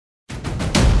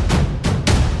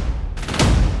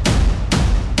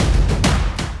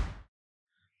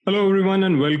Hello, everyone,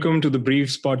 and welcome to the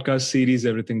Briefs podcast series,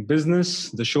 Everything Business,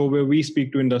 the show where we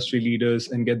speak to industry leaders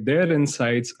and get their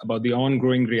insights about the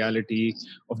ongoing reality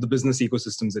of the business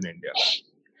ecosystems in India.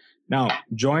 Now,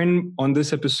 join on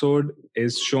this episode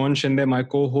is Sean Shinde, my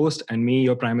co-host, and me,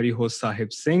 your primary host,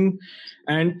 Sahib Singh.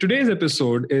 And today's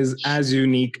episode is as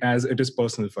unique as it is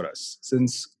personal for us,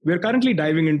 since we're currently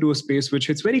diving into a space which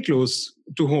hits very close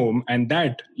to home, and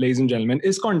that, ladies and gentlemen,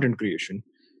 is content creation.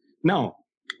 Now,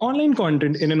 online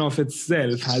content in and of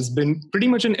itself has been pretty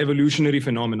much an evolutionary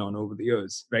phenomenon over the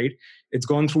years, right? It's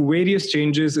gone through various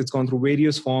changes, it's gone through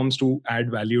various forms to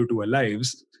add value to our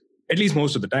lives, at least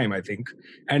most of the time, I think.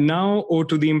 And now,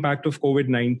 to the impact of COVID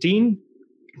 19,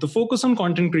 the focus on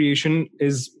content creation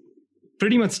is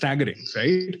pretty much staggering,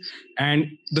 right? And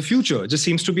the future just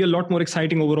seems to be a lot more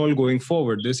exciting overall going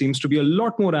forward. There seems to be a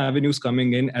lot more avenues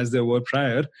coming in as there were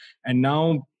prior. And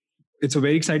now it's a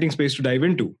very exciting space to dive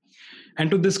into. And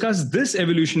to discuss this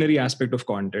evolutionary aspect of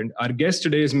content, our guest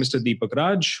today is Mr. Deepak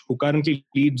Raj, who currently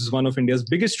leads one of India's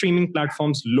biggest streaming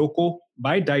platforms, Loco,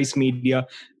 by Dice Media,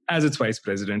 as its vice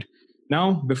president.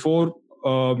 Now, before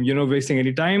wasting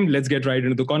any time, let's get right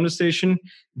into the conversation.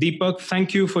 Deepak,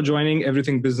 thank you for joining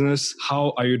Everything Business.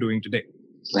 How are you doing today?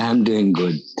 I'm doing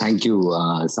good. Thank you,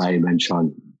 Saib and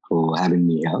Sean, for having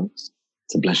me here.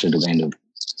 It's a pleasure to kind of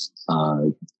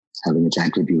having a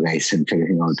chat with you guys and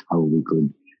figuring out how we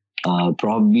could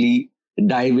probably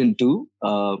dive into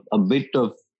a bit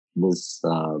of this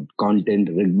content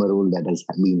rigmarole that has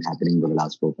been happening for the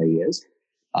last 4 5 years.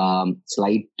 I'm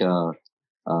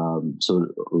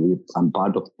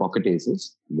part of Pocket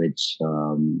Aces, which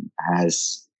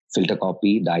has Filter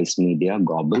Copy, Dice Media,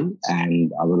 Gobble,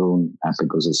 and our own app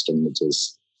ecosystem, which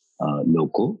is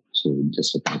Loco. So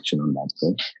just a connection on that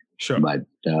front. Sure. But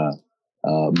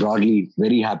broadly,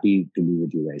 very happy to be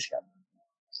with you guys here.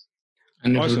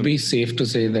 And it would be safe to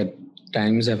say that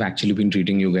times have actually been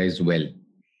treating you guys well.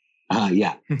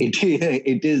 Yeah,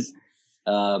 it is.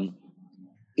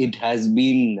 It has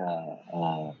been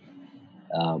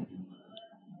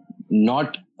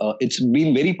not. It's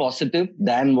been very positive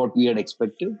than what we had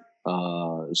expected.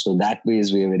 So that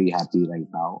ways we are very happy right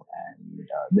now, and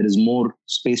there is more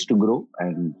space to grow,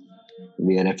 and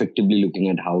we are effectively looking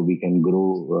at how we can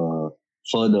grow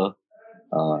further.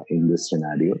 In this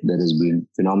scenario, there has been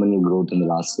phenomenal growth in the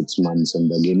last 6 months in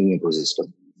the gaming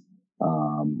ecosystem,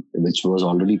 which was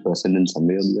already present in some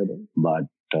way or the other, but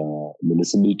the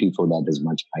visibility for that is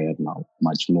much higher now,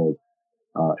 much more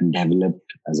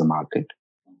developed as a market.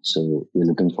 So we're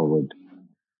looking forward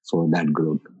for that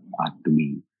growth to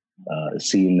be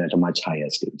seen at a much higher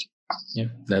stage. Yeah,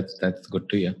 that's good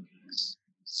to hear.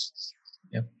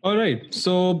 Yeah. All right.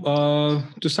 So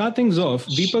to start things off,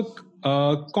 Deepak,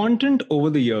 content over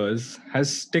the years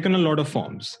has taken a lot of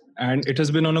forms, and it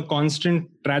has been on a constant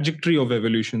trajectory of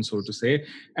evolution, so to say.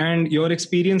 And your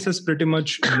experience has pretty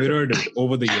much mirrored it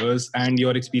over the years and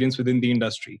your experience within the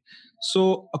industry.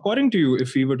 So according to you,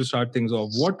 if we were to start things off,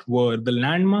 what were the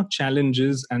landmark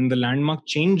challenges and the landmark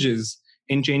changes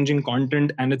in changing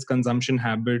content and its consumption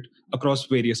habit across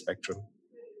various spectrum?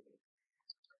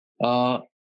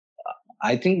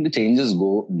 I think the changes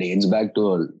dates back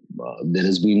to there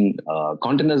has been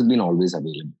content has been always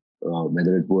available,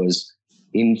 whether it was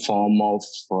in form of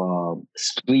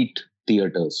street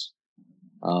theaters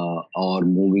or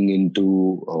moving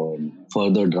into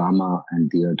further drama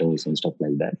and theaters and stuff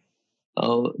like that.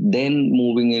 Then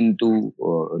moving into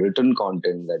written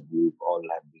content that we all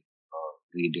have been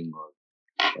reading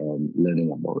or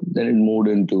learning about. Then it moved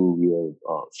into your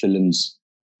films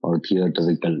or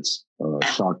theatricals,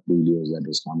 short videos that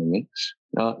is coming in.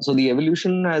 So the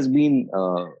evolution has been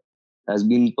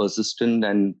persistent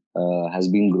and has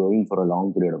been growing for a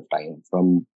long period of time.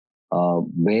 From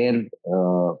where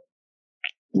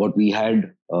what we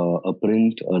had a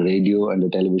print, a radio, and a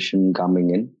television coming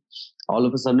in, all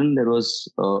of a sudden there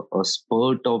was a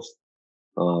spurt of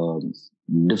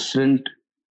different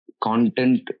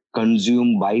content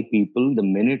consumed by people the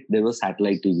minute there was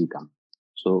satellite TV come.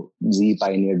 So Z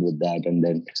pioneered with that, and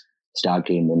then Star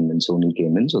came in and Sony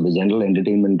came in. So the general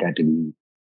entertainment category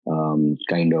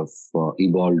kind of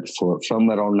evolved from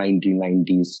around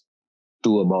 1990s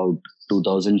to about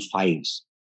 2005.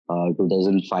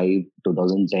 2005,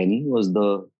 2010 was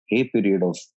the hay period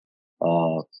of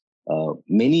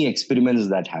many experiments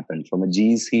that happened, from a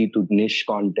GC to niche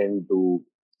content to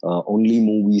only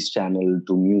movies channel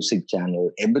to music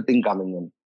channel, everything coming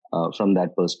in. From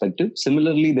that perspective.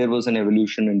 Similarly, there was an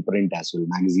evolution in print as well,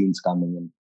 magazines coming in,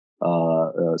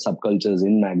 subcultures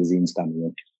in magazines coming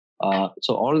in.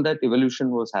 So all that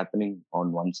evolution was happening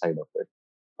on one side of it.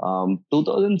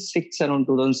 2006, around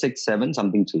 2006-07,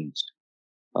 something changed.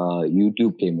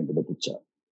 YouTube came into the picture.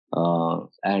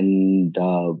 And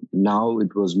now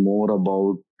it was more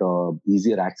about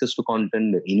easier access to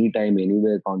content, anytime,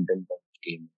 anywhere content that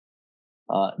came.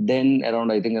 Then around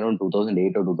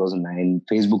 2008 or 2009,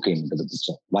 Facebook came into the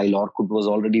picture. While Orkut was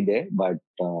already there, but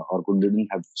Orkut didn't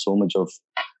have so much of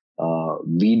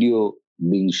video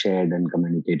being shared and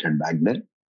communicated back then.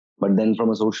 But then from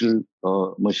a social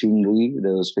machinery,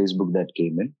 there was Facebook that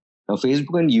came in. Now,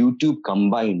 Facebook and YouTube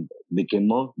combined became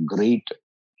a great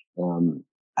um,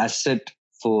 asset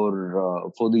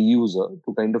for the user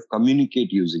to kind of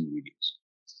communicate using videos.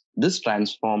 This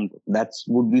transformed. That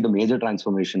would be the major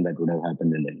transformation that would have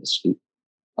happened in the industry,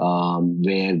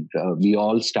 where we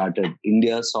all started.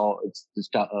 India saw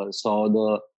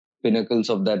the pinnacles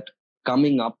of that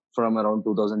coming up from around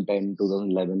 2010,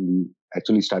 2011. We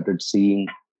actually started seeing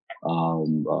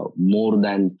more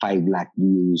than 5 lakh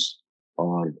views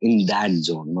or in that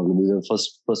zone. It was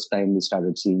the first time we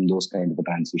started seeing those kind of a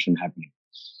transition happening.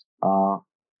 Uh,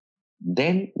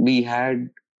 then we had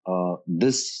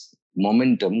this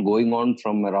momentum going on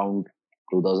from around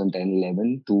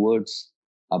 2010-11 towards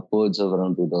upwards of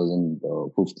around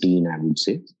 2015, I would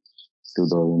say,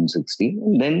 2016.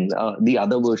 And then the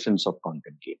other versions of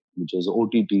content came, which was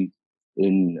OTT.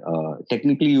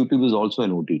 Technically, YouTube is also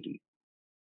an OTT.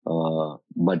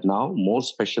 But now more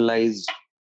specialized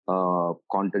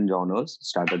content genres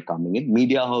started coming in.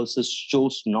 Media houses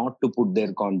chose not to put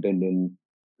their content in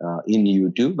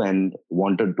YouTube and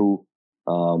wanted to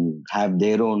have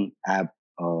their own app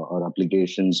or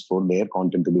applications for their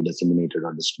content to be disseminated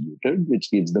or distributed, which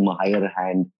gives them a higher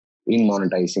hand in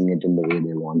monetizing it in the way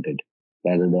they want it,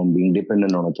 rather than being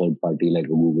dependent on a third party like a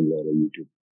Google or a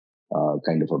YouTube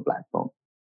kind of a platform.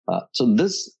 So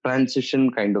this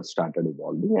transition kind of started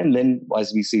evolving, and then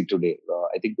as we see today,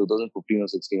 I think 2015 or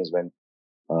 16 is when,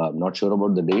 I'm not sure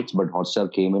about the dates, but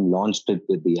Hotstar came and launched it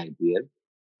with the IPL,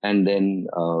 and then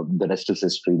the rest is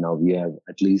history. Now we have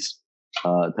at least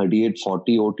 38,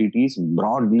 40 OTTs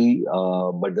broadly,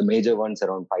 but the major ones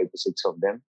around 5 to 6 of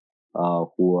them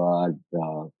who are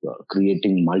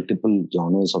creating multiple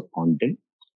genres of content.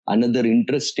 Another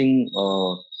interesting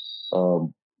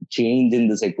change in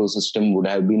this ecosystem would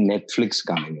have been Netflix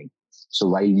coming in. So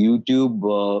while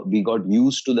YouTube, we got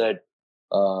used to that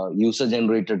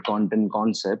user-generated content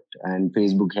concept, and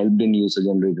Facebook helped in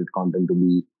user-generated content to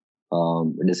be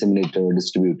disseminated or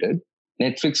distributed.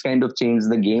 Netflix kind of changed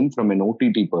the game from an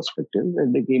OTT perspective, where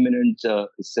they came in and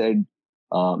said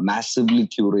massively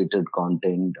curated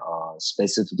content,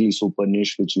 specifically super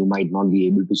niche, which you might not be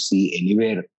able to see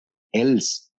anywhere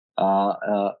else.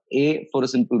 For a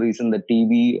simple reason that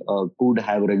TV could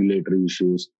have regulatory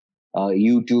issues.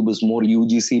 YouTube is more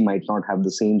UGC, might not have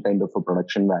the same kind of a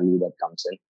production value that comes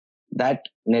in. That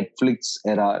Netflix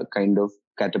era kind of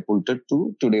catapulted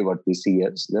to today what we see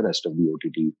as the rest of the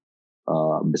OTT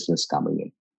business coming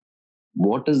in.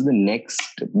 What is the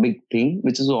next big thing,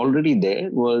 which is already there,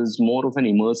 was more of an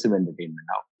immersive entertainment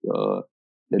now.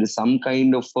 There is some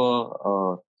kind of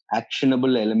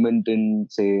actionable element in,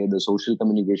 say, the social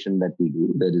communication that we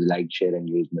do. There is like, share,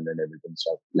 engagement and everything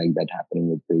stuff like that happening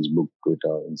with Facebook,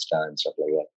 Twitter, Insta and stuff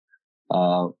like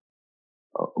that.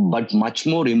 But much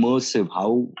more immersive,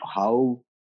 how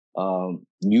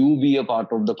you be a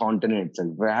part of the content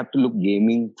itself. I have to look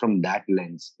gaming from that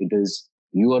lens. It is,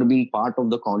 you are being part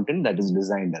of the content that is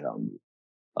designed around you.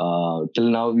 Till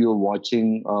now, you're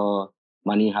watching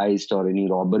Money Heist or any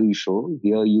robbery show.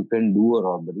 Here, you can do a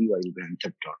robbery while Grand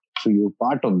Theft Auto. So you're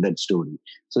part of that story.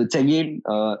 So it's again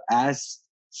as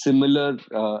similar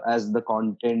as the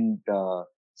content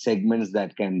segments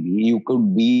that can be. You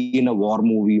could be in a war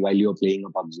movie while you're playing a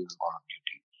PUBG or Call of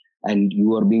Duty, and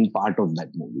you are being part of that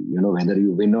movie. You know, whether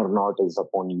you win or not is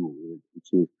upon you.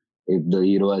 If the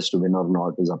hero has to win or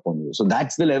not is upon you. So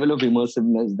that's the level of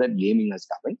immersiveness that gaming has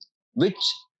come in,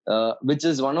 which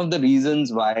is one of the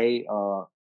reasons why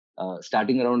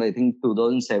starting around, I think,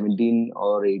 2017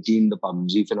 or 18, the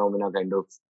PUBG phenomena kind of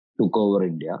took over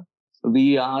India.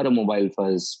 We are a mobile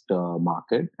first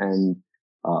market, and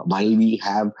while we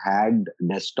have had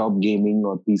desktop gaming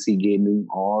or PC gaming,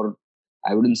 or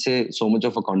I wouldn't say so much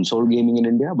of a console gaming in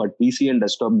India, but PC and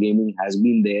desktop gaming has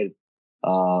been there,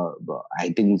 I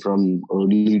think, from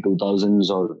early 2000s,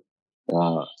 or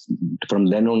uh, from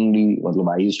then only.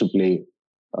 I used to play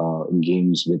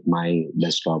games with my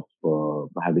desktop,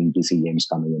 having PC games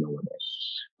coming in over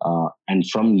there. And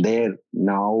from there,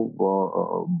 now,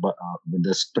 with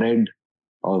the spread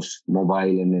of mobile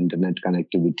and internet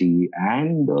connectivity,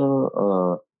 and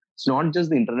it's not just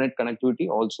the internet connectivity,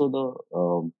 also the,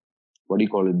 what do you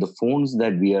call it, the phones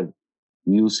that we are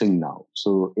using now.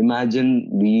 So imagine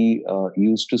we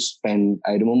used to spend,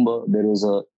 I remember there was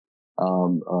a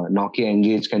Nokia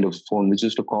Engage kind of phone, which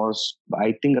used to cost,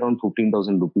 I think, around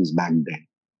 15,000 rupees back then.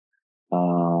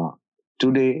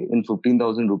 Today, in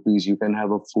 15,000 rupees, you can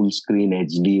have a full screen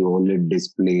HD OLED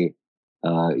display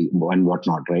and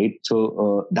whatnot, right?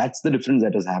 So that's the difference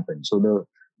that has happened. So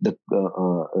the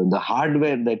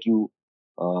hardware that you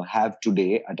have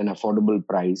today at an affordable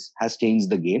price has changed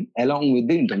the game, along with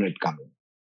the internet coming.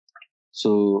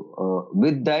 So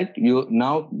with that, you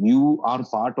are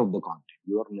part of the content.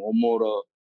 You are no more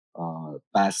a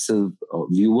passive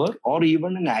viewer or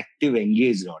even an active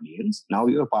engaged audience. Now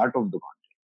you are part of the content.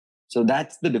 So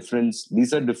that's the difference.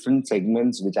 These are different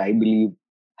segments which I believe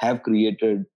have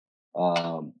created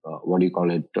a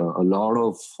lot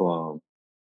of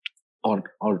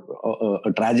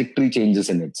a trajectory changes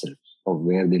in itself of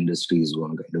where the industry is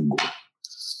going to kind of go.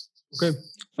 Okay.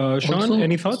 Sean, Also,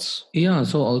 any thoughts? Yeah.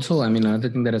 So also, I mean, another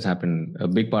thing that has happened, a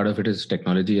big part of it is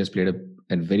technology has played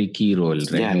a very key role,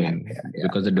 right?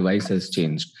 Because the device has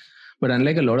changed. But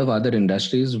unlike a lot of other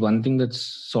industries, one thing that's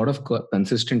sort of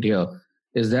consistent here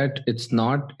is that it's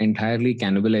not entirely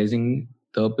cannibalizing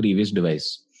the previous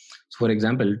device. So, for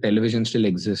example, television still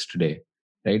exists today,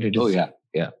 right?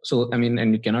 Yeah. So, I mean,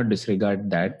 and you cannot disregard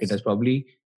that. It has probably,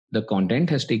 the content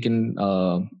has taken,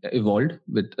 evolved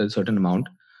with a certain amount.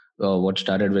 What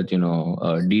started with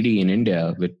DD in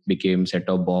India, which became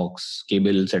set-top box,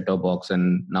 cable set-top box,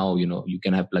 and now you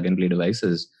can have plug-and-play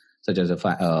devices such as a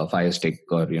Fire Stick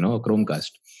or a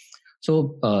Chromecast.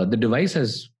 So the device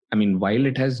has, I mean, while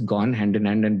it has gone hand in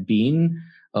hand and been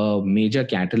a major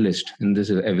catalyst in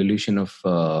this evolution of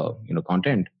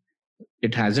content,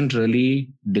 it hasn't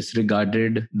really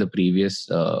disregarded the previous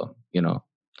the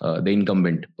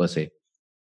incumbent per se.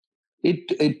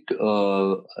 It's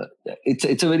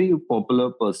a very popular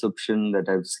perception that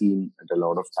I've seen at a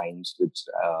lot of times, which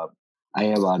I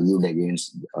have argued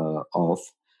against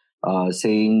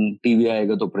saying TV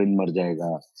आएगा तो print मर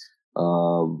जाएगा,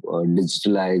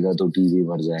 digital आएगा तो TV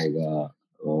मर जाएगा.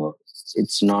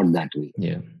 It's not that way.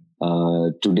 Yeah.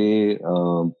 Today,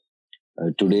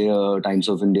 Times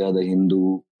of India, The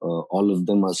Hindu, all of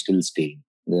them are still staying.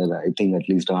 They're, I think, at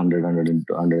least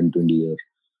 120 years.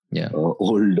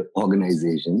 Old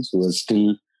organizations who are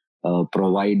still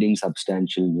providing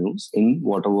substantial news in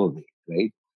whatever way,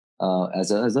 right?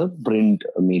 As a print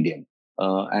medium.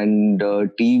 And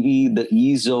TV, the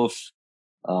ease of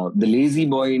the lazy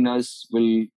boy in us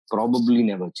will probably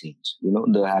never change.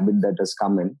 The habit that has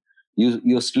come in,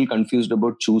 you're still confused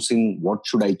about choosing what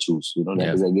should I choose.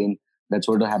 Is again, that's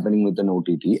what is happening with an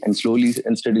OTT. And slowly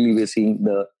and steadily we're seeing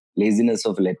the laziness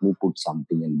of let me put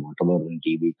something in whatever when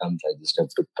TV comes, I just have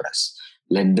to press.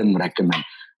 Let them recommend.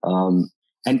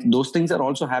 And those things are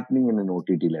also happening in an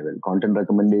OTT level. Content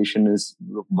recommendation is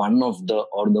one of the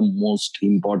most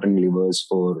important levers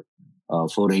for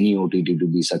any OTT to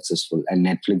be successful. And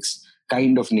Netflix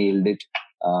kind of nailed it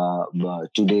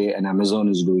today, and Amazon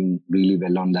is doing really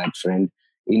well on that front.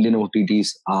 Indian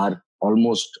OTTs are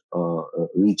almost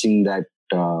reaching that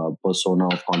persona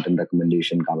of content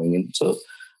recommendation coming in. So,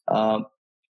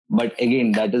 but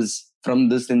again, that is from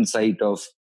this insight of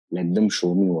let them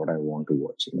show me what I want to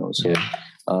watch.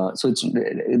 So it's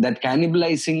that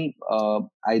cannibalizing.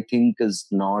 I think is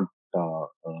not.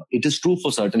 It is true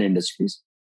for certain industries.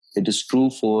 It is true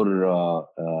for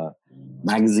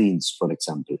magazines, for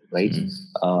example, right?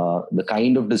 The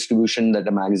kind of distribution that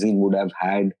a magazine would have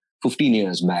had 15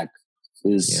 years back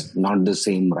is not the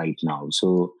same right now.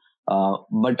 So,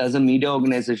 but as a media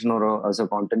organization or as a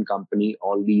content company,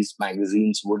 all these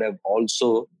magazines would have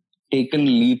also taken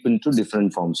leap into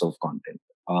different forms of content.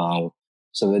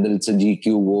 So whether it's a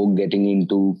GQ, Vogue getting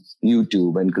into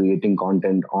YouTube and creating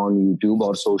content on YouTube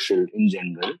or social in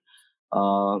general,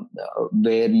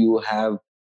 where you have,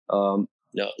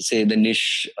 say, the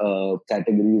niche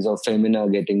categories of Femina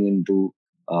getting into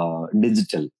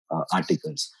digital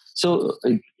articles. So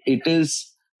it is,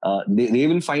 they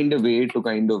will find a way to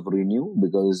kind of renew,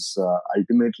 because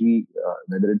ultimately,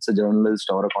 whether it's a journalist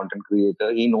or a content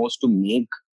creator, he knows to make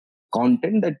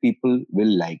content that people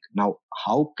will like. Now,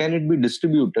 how can it be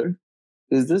distributed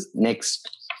is this next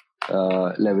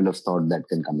level of thought that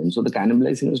can come in. So the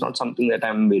cannibalizing is not something that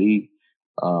I'm very,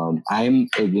 I'm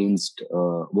against,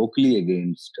 vocally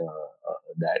against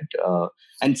that.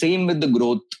 And same with the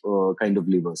growth kind of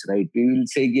levers, right? We will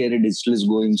say, yeah, digital is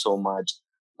growing so much,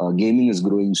 gaming is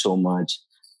growing so much.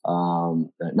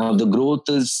 Now the growth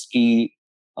is key.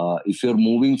 If you're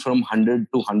moving from 100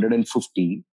 to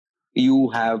 150, you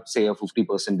have, say, a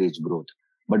 50% growth.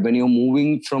 But when you're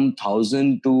moving from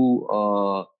 1,000 to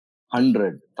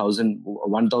 100,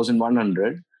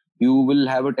 1,100, you will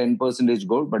have a 10%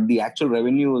 growth, but the actual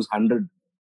revenue is 100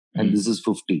 and this is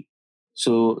 50.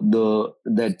 So the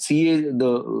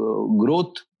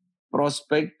growth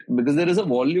prospect, because there is a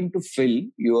volume to fill,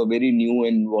 you are very new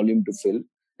and volume to fill.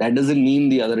 That doesn't mean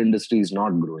the other industry is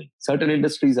not growing. Certain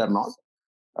industries are not.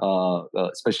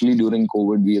 Especially during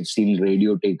COVID, we have seen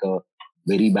radio take a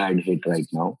very bad hit right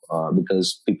now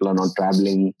because people are not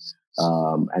traveling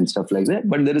and stuff like that.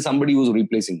 But there is somebody who's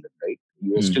replacing them, right?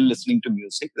 You are still listening to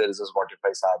music. There is a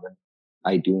Spotify, Saavn,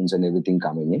 iTunes, and everything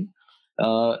coming in.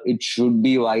 It should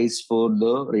be wise for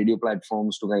the radio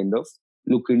platforms to kind of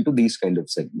look into these kind of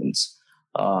segments.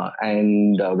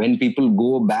 And when people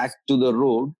go back to the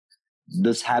road,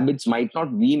 these habits might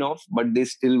not wean off, but they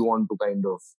still want to kind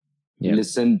of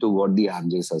listen to what the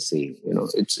RJs are saying.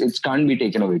 It can't be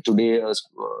taken away. Today,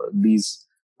 these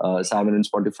Saavn and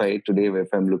Spotify, today,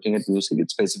 if I'm looking at music,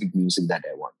 it's specific music that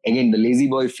I want. Again, the lazy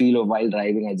boy feel of while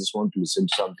driving, I just want to listen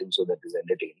to something so that is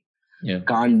entertaining.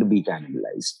 Can't be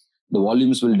cannibalized. The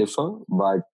volumes will differ,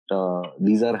 but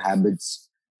these are habits,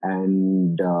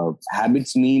 and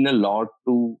habits mean a lot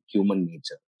to human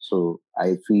nature. So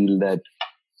I feel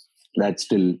that's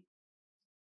still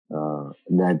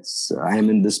I am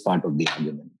in this part of the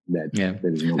argument that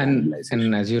there is no cannibalization.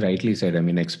 And as you rightly said, I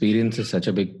mean, experience is such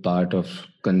a big part of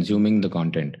consuming the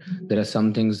content. There are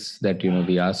some things that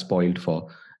we are spoiled for,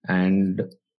 and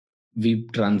we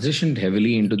transitioned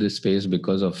heavily into this space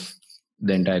because of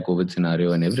the entire COVID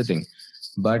scenario and everything.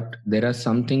 But there are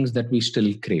some things that we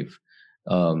still crave.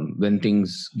 When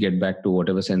things get back to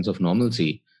whatever sense of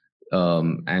normalcy,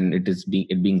 and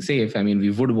it being safe, I mean,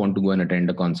 we would want to go and attend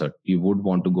a concert. You would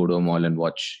want to go to a mall and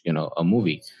watch, a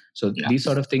movie. So these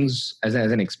sort of things, as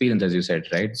an experience, as you said,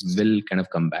 right, will kind of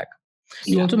come back.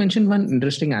 You also mentioned one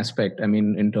interesting aspect. I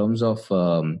mean, in terms of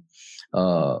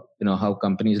how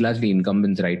companies, largely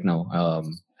incumbents right now,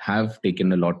 have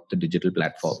taken a lot the digital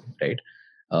platform, right?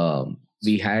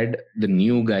 We had the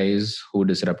new guys who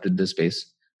disrupted the space,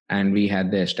 and we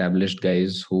had the established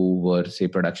guys who were, say,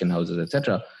 production houses,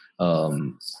 etc.,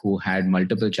 who had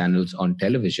multiple channels on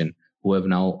television, who have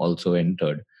now also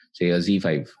entered, say, a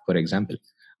Z5, for example.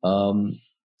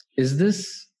 Is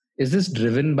this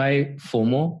driven by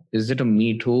FOMO? Is it a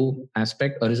Me Too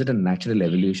aspect, or is it a natural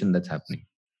evolution that's happening?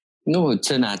 No,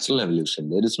 it's a natural evolution.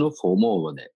 There is no FOMO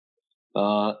over there.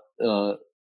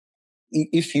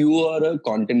 If you are a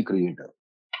content creator,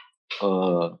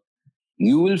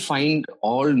 you will find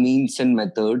all means and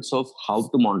methods of how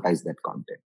to monetize that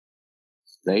content.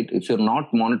 Right? If you're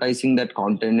not monetizing that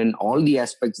content in all the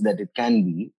aspects that it can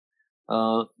be,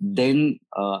 then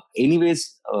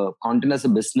anyways, content as a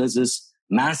business is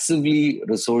massively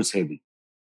resource heavy.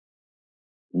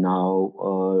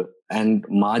 Now, and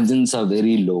margins are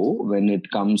very low when it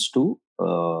comes to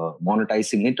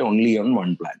monetizing it only on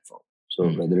one platform. So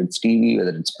whether it's TV,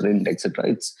 whether it's print,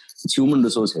 etc., it's human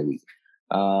resource heavy.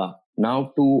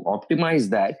 Now, to optimize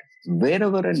that,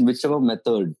 wherever and whichever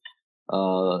method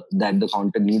that the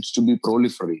content needs to be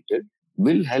proliferated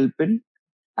will help in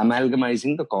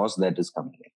amalgamizing the cost that is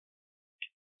coming in.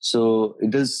 So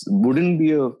it wouldn't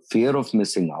be a fear of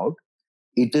missing out.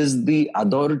 It is the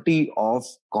authority of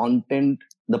content,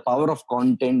 the power of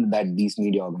content that these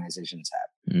media organizations have.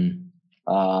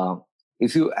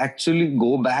 If you actually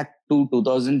go back to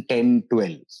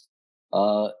 2010-12,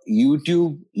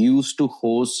 YouTube used to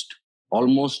host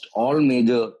almost all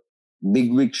major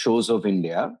bigwig shows of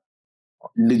India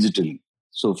digitally.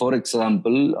 So, for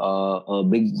example, a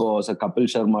Big Boss, a Kapil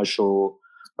Sharma show,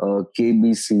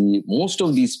 KBC, most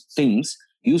of these things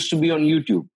used to be on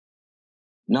YouTube.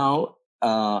 Now,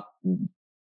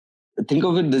 think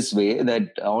of it this way,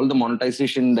 that all the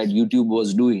monetization that YouTube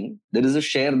was doing, there is a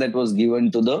share that was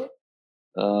given to the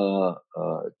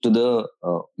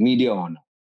media owner.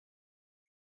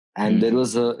 And there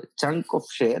was a chunk of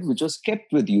share which was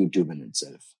kept with YouTube in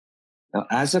itself. Now,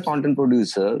 as a content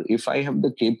producer, if I have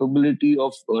the capability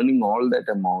of earning all that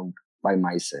amount by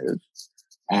myself,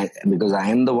 and because I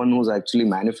am the one who's actually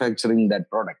manufacturing that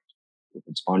product, if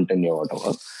it's content or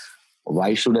whatever,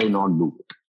 why should I not do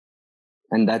it?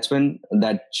 And that's when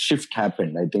that shift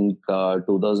happened. I think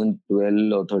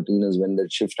 2012 or 13 is when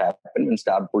that shift happened, when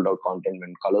Star pulled out content,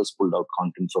 when Colors pulled out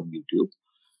content from YouTube.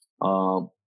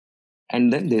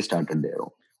 And then they started their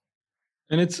own.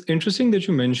 And it's interesting that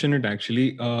you mention it,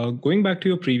 actually. Going back to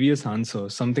your previous answer,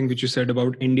 something which you said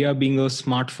about India being a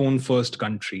smartphone first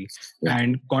country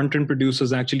and content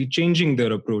producers actually changing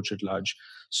their approach at large.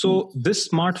 So this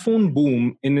smartphone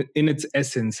boom in its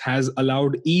essence has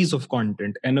allowed ease of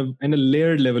content and a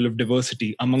layered level of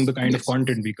diversity among the kind of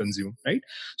content we consume, right?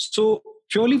 So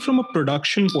purely from a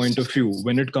production point of view,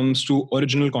 when it comes to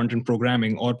original content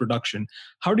programming or production,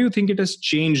 how do you think it has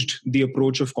changed the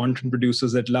approach of content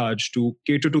producers at large to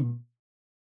cater to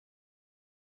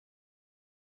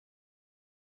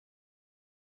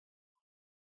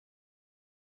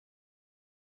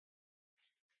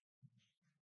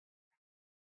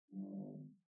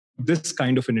this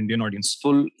kind of an Indian audience?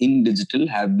 Full in digital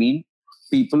have been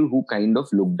people who kind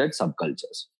of looked at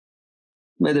subcultures,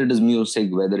 whether it is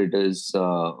music, whether it is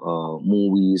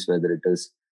movies, whether it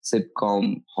is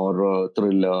sitcom, horror,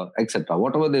 thriller, etc.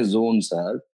 Whatever their zones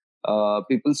are,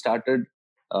 people started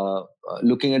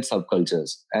looking at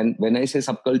subcultures. And when I say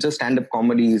subculture, stand-up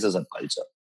comedy is a subculture.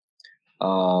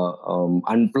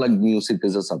 Unplugged music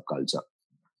is a subculture.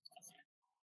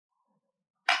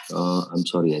 I'm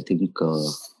sorry, I think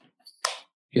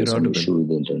You're there's some audible. issue with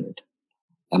the internet.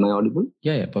 Am I audible?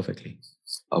 Yeah, perfectly.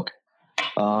 Okay.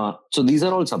 So these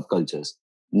are all subcultures.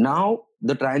 Now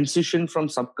the transition from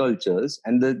subcultures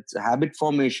and the habit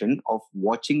formation of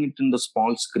watching it in the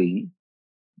small screen,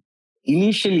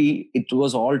 initially it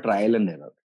was all trial and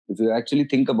error. If you actually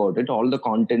think about it, all the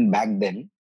content back then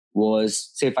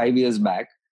was, say 5 years back,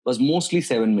 was mostly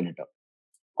 7-minute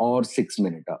or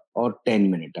 6-minute or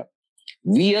 10-minute.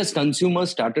 We as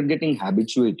consumers started getting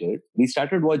habituated. We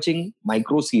started watching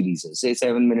micro series, say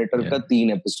 7-minute ka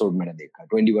 3 episode maine dekha,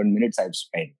 21 minutes I've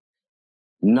spent.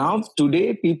 Now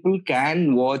today people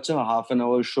can watch a half an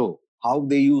hour show how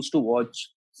they used to watch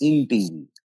in TV.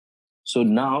 So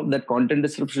now that content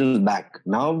disruption is back.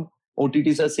 Now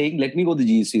OTTs are saying, let me go the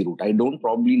GC route. I don't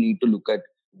probably need to look at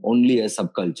only as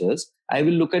subcultures. I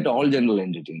will look at all general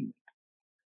entertainment.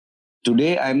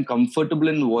 Today, I'm comfortable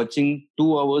in watching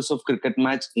 2 hours of cricket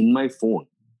match in my phone.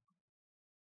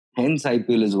 Hence,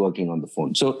 IPL is working on the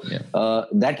phone. So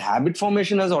that habit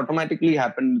formation has automatically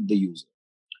happened with the user.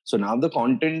 So now the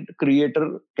content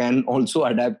creator can also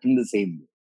adapt in the same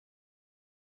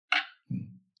way.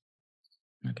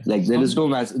 Okay. Like there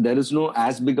is no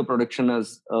as big a production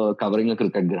as covering a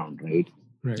cricket ground, right?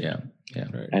 Right. Yeah.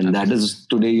 Right. And that is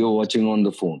today you're watching on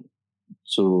the phone.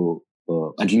 So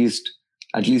at least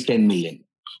 10 million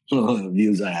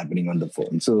views are happening on the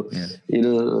phone. So,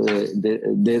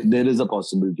 there is a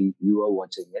possibility you are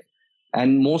watching it.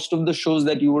 And most of the shows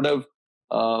that you would have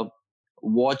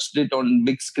watched it on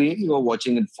big screen, you are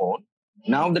watching it phone.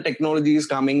 Now the technology is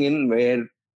coming in where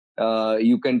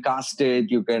you can cast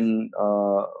it, you can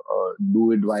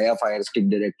do it via Fire Stick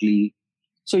directly.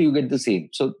 So you get the same.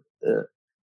 So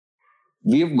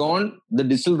we have gone the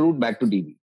digital route back to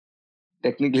TV.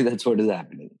 Technically, that's what is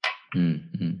happening.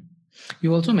 Mm-hmm.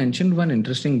 You also mentioned one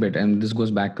interesting bit, and this goes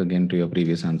back again to your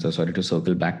previous answer. Sorry to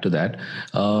circle back to that,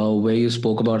 where you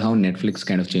spoke about how Netflix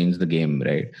kind of changed the game,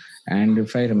 right? And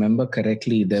if I remember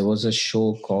correctly, there was a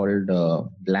show called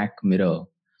Black Mirror.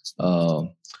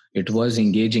 It was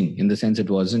engaging in the sense it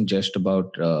wasn't just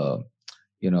about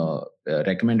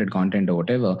recommended content or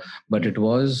whatever, but it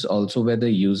was also where the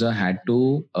user had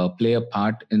to play a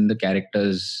part in the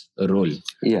character's role.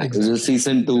 Yeah, exactly. It was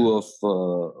season 2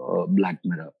 of Black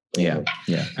Mirror. Yeah.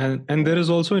 And there is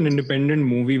also an independent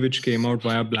movie which came out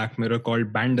via Black Mirror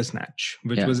called Bandersnatch,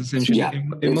 which was essentially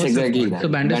it's exactly that. So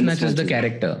Bandersnatch is the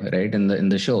character, right, in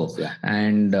the show,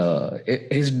 and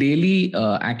his daily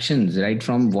actions, right,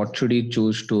 from what should he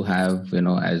choose to have,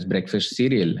 as breakfast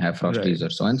cereal, have Frosties or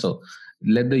so and so.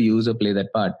 Let the user play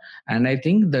that part. And I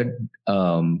think that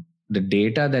the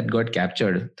data that got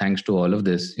captured thanks to all of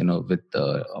this, with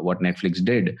what Netflix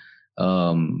did,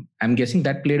 I'm guessing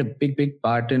that played a big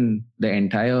part in the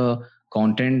entire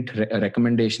content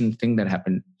recommendation thing that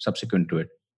happened subsequent to it.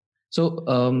 So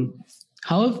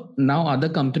how have now other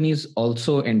companies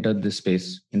also entered this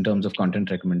space in terms of content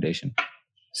recommendation?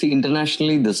 See,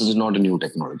 internationally, this is not a new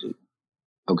technology.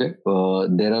 Okay,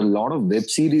 there are a lot of web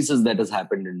series that has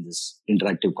happened in this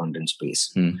interactive content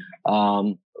space.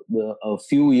 A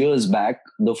few years back,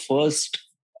 the first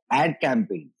ad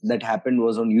campaign that happened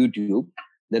was on YouTube.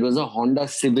 There was a Honda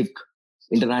Civic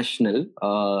International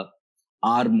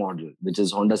R model, which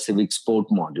is Honda Civic Sport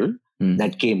model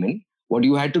that came in. What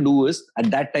you had to do is,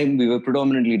 at that time, we were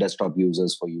predominantly desktop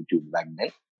users for YouTube back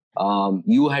then.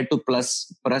 You had to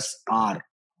press R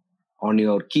on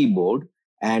your keyboard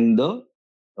and the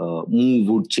move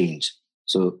would change.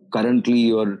 So currently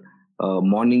your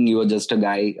morning, you are just a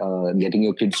guy getting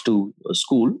your kids to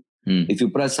school. If you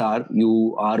press R,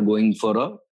 you are going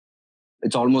for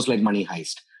it's almost like money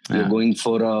heist. You're going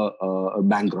for a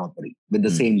bank robbery with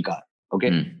the same car.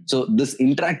 Okay. So this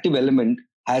interactive element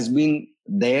has been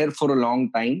there for a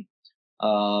long time.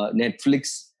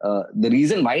 Netflix, the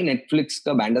reason why Netflix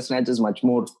ka Bandersnatch is much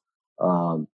more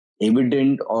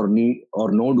evident or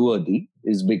noteworthy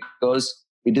is because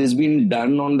it has been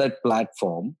done on that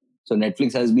platform. So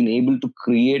Netflix has been able to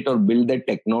create or build that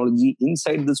technology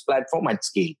inside this platform at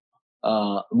scale,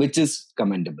 which is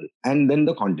commendable. And then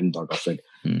the content thought of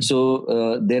it.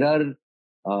 So there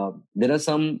are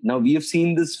some, now we have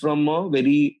seen this from a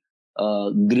very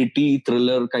gritty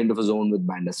thriller kind of a zone with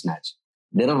Bandersnatch.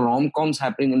 There are rom-coms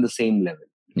happening in the same level.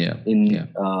 There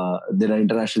are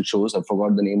international shows. I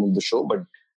forgot the name of the show, but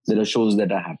there are shows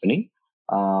that are happening.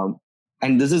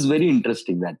 And this is very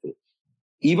interesting that way.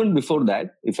 Even before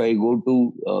that, if I go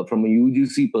to, from a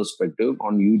UGC perspective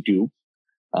on YouTube,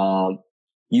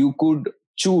 you could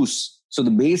choose. So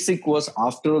the basic was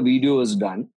after a video is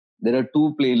done, there are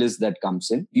 2 playlists that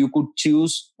comes in. You could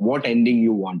choose what ending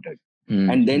you wanted.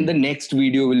 And then the next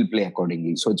video will play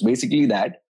accordingly. So it's basically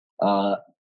that.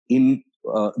 In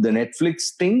the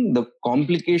Netflix thing, the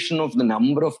complication of the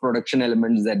number of production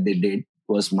elements that they did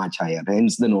was much higher.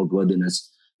 Hence the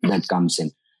noteworthiness that comes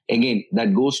in. Again,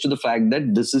 that goes to the fact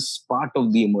that this is part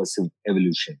of the immersive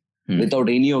evolution. Without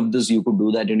any of this, you could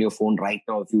do that in your phone right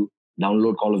now. If you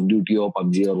download Call of Duty or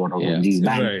PUBG or whatever, PUBG is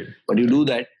banned. Right. But you do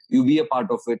that, you be a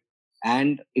part of it.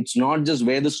 And it's not just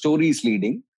where the story is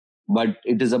leading, but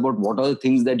it is about what are the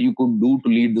things that you could do to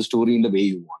lead the story in the way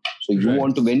you want. So you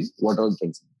want to win, what are the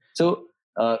things? So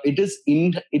it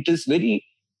is very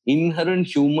inherent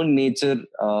human nature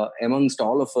amongst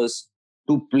all of us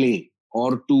to play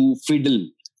or to fiddle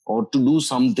or to do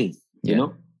something, you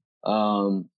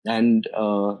know, and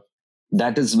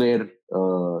that is where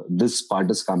this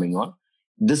part is coming on.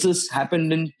 This has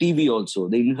happened in TV also,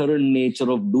 the inherent nature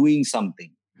of doing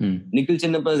something. Nikhil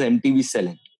Chinnappa's MTV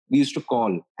Select. We used to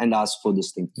call and ask for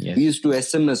this thing. Yes. We used to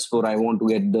SMS for I want to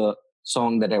get the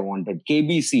song that I wanted.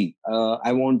 KBC,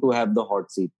 I want to have the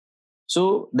hot seat.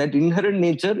 So that inherent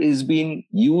nature is being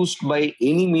used by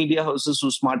any media houses who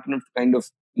are smart enough to kind of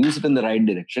use it in the right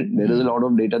direction. There is a lot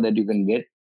of data that you can get.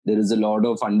 There is a lot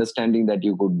of understanding that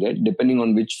you could get depending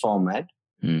on which format.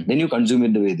 Then you consume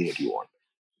it the way that you want.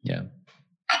 Yeah.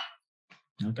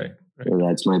 Okay. Right. So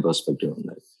that's my perspective on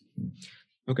that.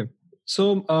 Okay.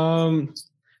 So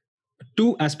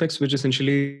 2 aspects which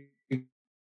essentially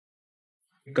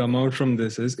come out from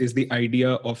this is the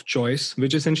idea of choice,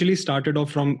 which essentially started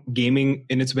off from gaming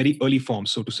in its very early form,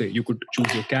 so to say. You could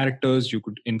choose your characters, you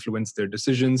could influence their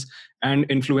decisions and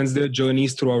influence their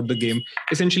journeys throughout the game,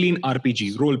 essentially in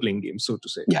RPG, role-playing games, so to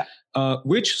say.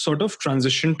 Which sort of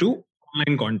transitioned to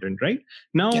online content, right?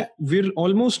 Now we're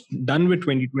almost done with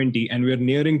 2020 and we're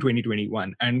nearing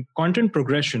 2021, and content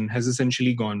progression has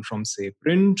essentially gone from, say,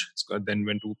 print, then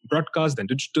went to broadcast, then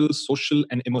digital, social,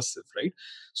 and immersive, right?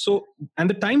 So, and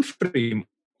the time frame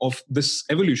of this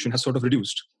evolution has sort of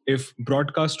reduced. If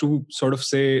broadcast to sort of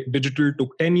say digital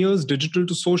took 10 years, digital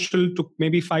to social took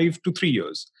maybe 5 to 3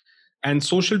 years, and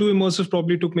social to immersive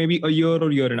probably took maybe a year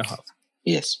or year and a half.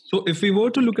 Yes. So if we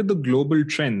were to look at the global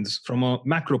trends from a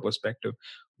macro perspective,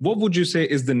 what would you say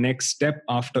is the next step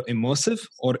after immersive?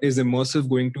 Or is immersive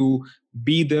going to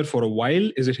be there for a while?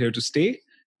 Is it here to stay?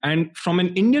 And from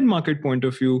an Indian market point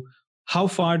of view, how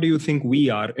far do you think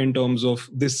we are in terms of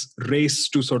this race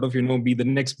to sort of, be the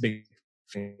next big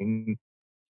thing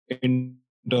in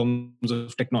terms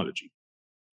of technology?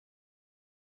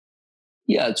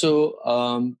 Yeah,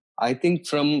 so I think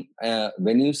from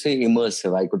when you say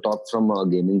immersive, I could talk from a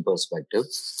gaming perspective.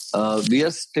 We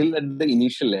are still at the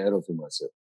initial layer of immersive.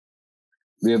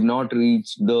 We have not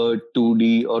reached the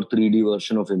 2D or 3D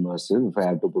version of immersive, if I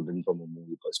have to put in from a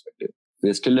movie perspective. We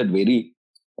are still at very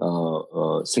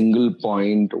single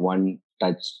point, one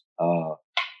touch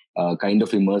kind of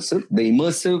immersive. The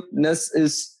immersiveness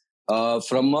is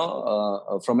from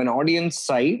an audience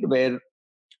side where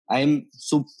I'm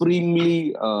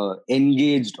supremely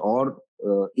engaged or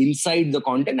inside the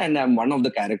content, and I'm one of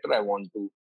the character. I want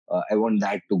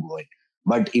that to go in.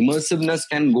 But immersiveness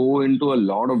can go into a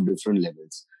lot of different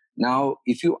levels. Now,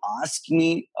 if you ask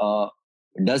me,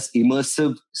 does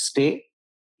immersive stay?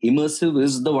 Immersive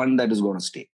is the one that is going to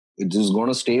stay. It is going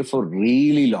to stay for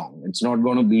really long. It's not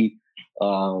going to be.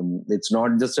 It's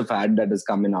not just a fad that is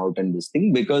coming out and this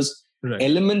thing, because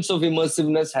elements of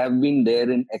immersiveness have been there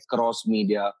in across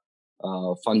media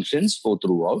functions for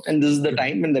throughout, and this is the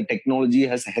time when the technology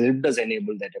has helped us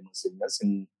enable that immersiveness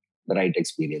in the right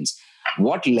experience.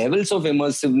 What levels of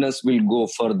immersiveness will go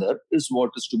further is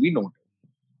what is to be noted.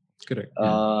 Correct.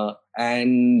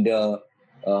 And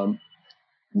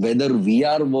whether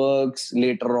VR works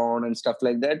later on and stuff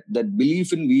like that, that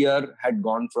belief in VR had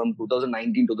gone from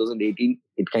 2019, 2018,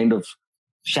 it kind of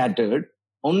shattered.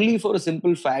 only for a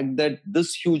simple fact that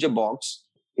this huge a box,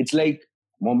 it's like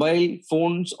mobile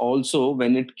phones also,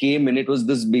 when it came in, it was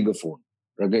this big a phone.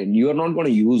 Okay, you are not going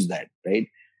to use that, right?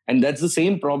 And that's the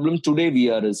same problem today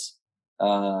VR is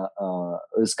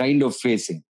kind of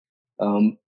facing.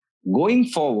 Going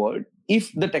forward,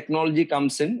 if the technology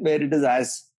comes in where it is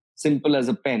as simple as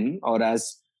a pen or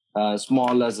as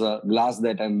small as a glass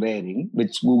that I'm wearing,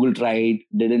 which Google tried,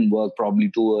 didn't work, probably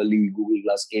too early. Google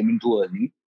Glass came in too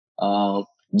early.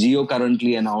 Geo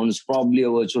currently announced probably a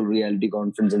virtual reality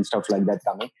conference and stuff like that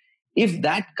coming. If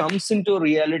that comes into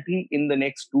reality in the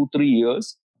next 2-3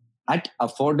 years at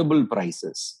affordable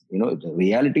prices, the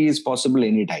reality is possible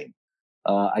anytime.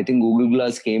 I think Google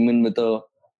Glass came in with a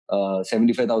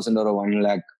 75,000 or a 1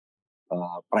 lakh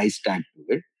price tag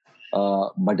to it.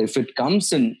 But if it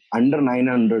comes in under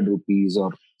 900 rupees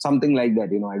or something like that,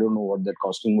 I don't know what that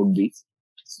costing would be.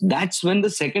 That's when the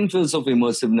second phase of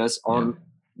immersiveness or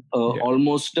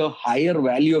almost a higher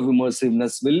value of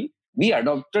immersiveness will be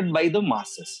adopted by the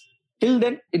masses. Till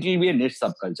then, it will be a niche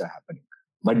subculture happening.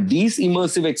 But these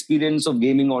immersive experience of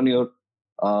gaming on your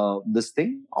this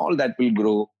thing, all that will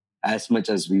grow as much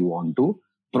as we want to.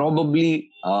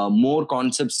 Probably more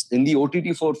concepts in the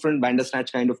OTT forefront,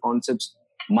 Bandersnatch kind of concepts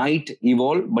might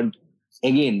evolve. But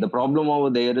again, the problem over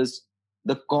there is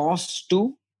the cost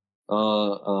to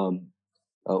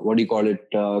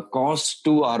cost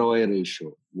to ROI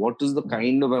ratio. What is the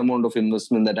kind of amount of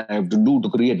investment that I have to do to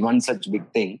create one such big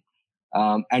thing?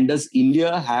 And does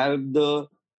India have the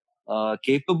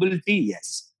capability?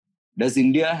 Yes. Does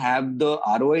India have the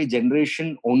ROI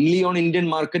generation only on Indian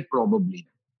market? Probably.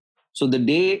 So the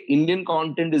day Indian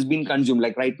content is being consumed,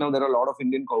 like right now, there are a lot of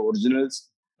Indian originals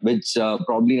which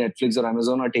probably Netflix or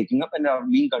Amazon are taking up and are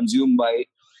being consumed by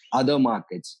other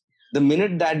markets. The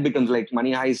minute that becomes like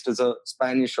Money Heist is a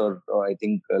Spanish or I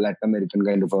think Latin American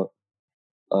kind of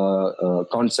a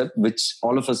concept which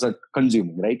all of us are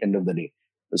consuming, right? End of the day.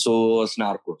 So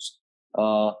Narcos.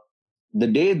 The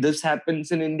day this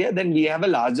happens in India, then we have a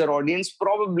larger audience.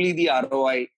 Probably the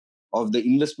ROI of the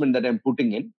investment that I'm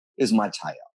putting in is much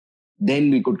higher. Then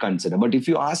we could consider. But if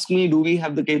you ask me, do we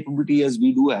have the capability? Yes,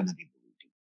 we do have the capability.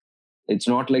 It's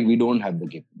not like we don't have the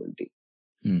capability.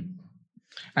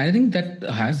 I think that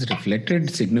has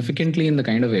reflected significantly in the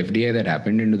kind of FDI that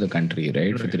happened into the country,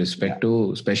 right? With respect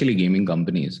to especially gaming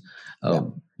companies.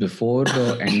 Before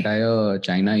the entire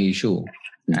China issue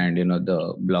and,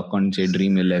 the block on, say,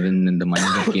 Dream 11 and the money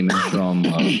that came in from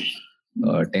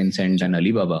Tencent and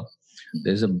Alibaba,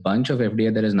 there's a bunch of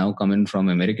FDI that has now come in from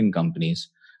American companies.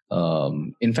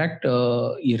 In fact,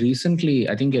 recently,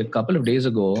 I think a couple of days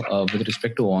ago, with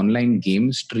respect to online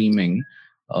game streaming,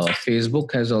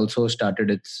 Facebook has also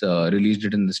started released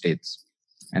it in the States,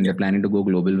 and they're planning to go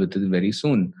global with it very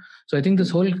soon. So I think this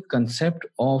whole concept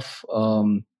of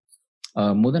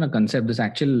more than a concept, this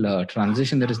actual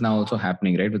transition that is now also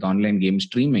happening, right, with online game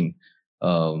streaming,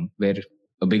 where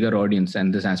a bigger audience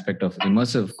and this aspect of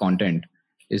immersive content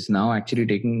is now actually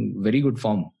taking very good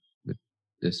form with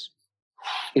this.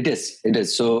 It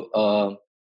is. So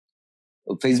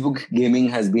Facebook gaming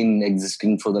has been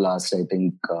existing for the last, I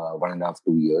think, 1.5-2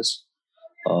 years.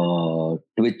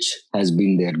 Twitch has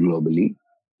been there globally.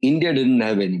 India didn't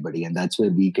have anybody, and that's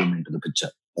where we came into the picture.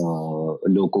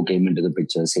 Loco came into the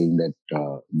picture saying that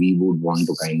we would want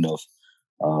to kind of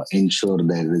ensure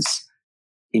there is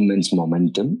immense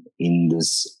momentum in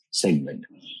this segment.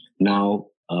 Now,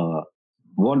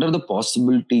 what are the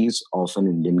possibilities of an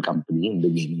Indian company in the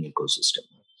gaming ecosystem?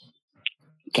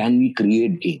 Can we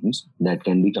create games that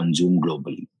can be consumed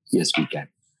globally? Yes, we can.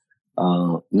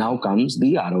 Now comes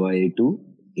the ROI to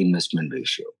investment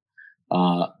ratio.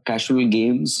 Casual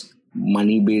games,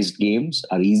 money-based games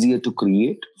are easier to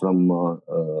create from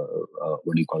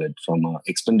from an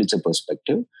expenditure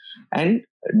perspective, and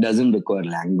doesn't require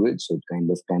language, so it kind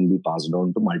of can be passed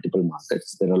on to multiple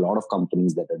markets. There are a lot of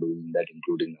companies that are doing that,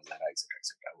 including Nazara, etc.,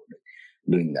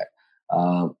 doing that.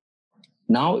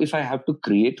 Now, if I have to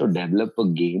create or develop a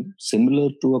game similar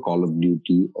to a Call of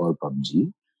Duty or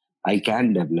PUBG, I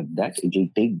can develop that. It will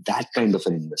take that kind of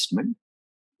an investment,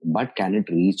 but can it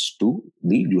reach to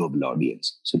the global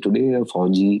audience? So today,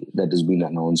 4G that has been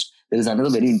announced. There is another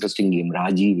very interesting game,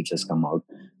 Raji, which has come out.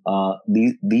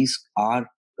 These are,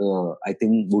 I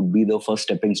think, would be the first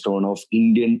stepping stone of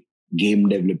Indian game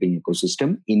developing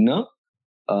ecosystem in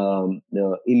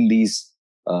these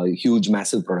huge,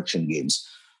 massive production games.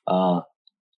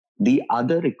 The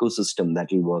other ecosystem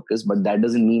that will work is, but that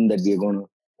doesn't mean that we're going to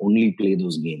only play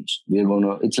those games.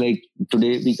 It's like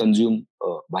today we consume,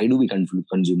 why do we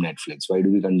consume Netflix? Why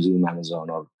do we consume Amazon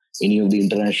or any of the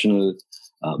international,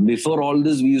 before all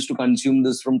this, we used to consume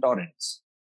this from torrents.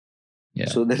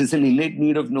 So there is an innate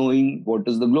need of knowing what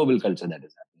is the global culture that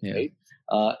is happening,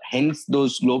 right? Hence,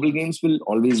 those global games will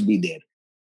always be there.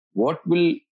 What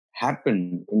will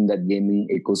happen in that gaming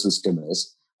ecosystem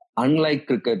is, unlike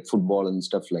cricket, football, and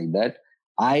stuff like that,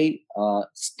 I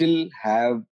still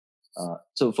have.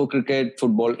 So for cricket,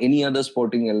 football, any other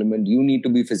sporting element, you need to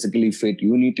be physically fit.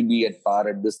 You need to be at par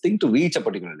at this thing to reach a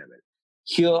particular level.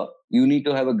 Here, you need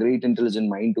to have a great intelligent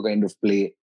mind to kind of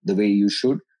play the way you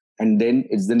should. And then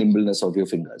it's the nimbleness of your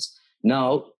fingers.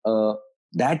 Now,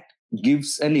 that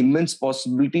gives an immense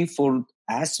possibility for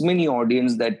as many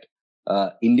audience that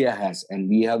India has. And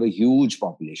we have a huge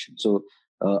population. So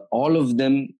all of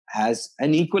them has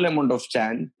an equal amount of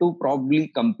chance to probably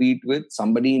compete with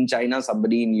somebody in China,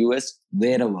 somebody in US,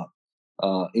 wherever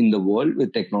in the world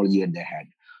with technology at their hand.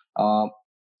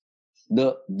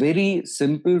 The very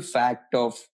simple fact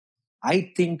of,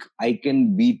 I think I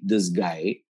can beat this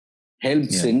guy,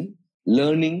 helps in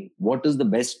learning what is the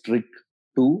best trick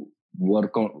to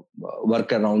work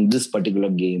around this particular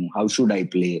game. How should I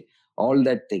play? All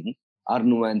that thing are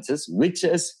nuances which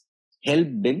has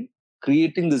helped in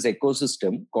creating this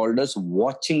ecosystem called as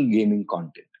watching gaming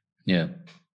content. Yeah.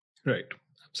 Right.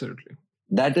 Absolutely.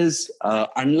 That is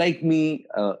unlike me.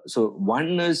 So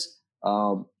one is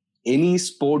any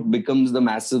sport becomes the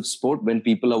massive sport when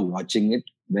people are watching it,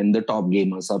 when the top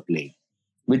gamers are playing,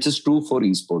 which is true for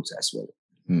esports as well.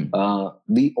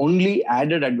 The only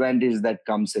added advantage that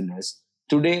comes in is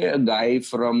today a guy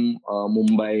from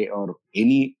Mumbai or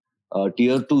any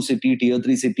tier 2 city, tier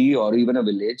 3 city, or even a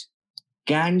village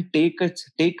can take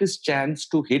his chance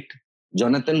to hit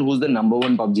Jonathan, who's the number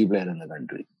one PUBG player in the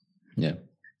country. Yeah.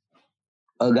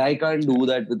 A guy can't do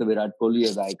that with Virat Kohli.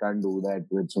 A guy can't do that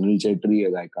with Sunil Chetri.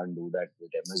 A guy can't do that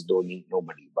with MS Dhoni.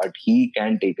 Nobody. But he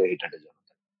can take a hit at a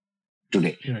Jonathan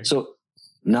today. Right. So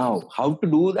now, how to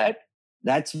do that?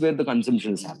 That's where the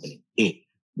consumption is happening. A,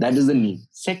 that is the need.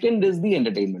 Second is the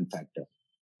entertainment factor.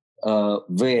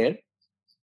 Where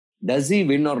does he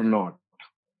win or not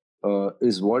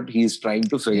is what he's trying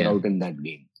to figure out in that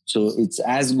game. So it's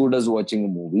as good as watching a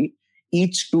movie.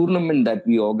 Each tournament that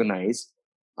we organize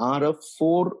are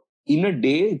in a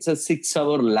day, it's a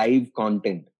 6-hour live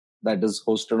content that is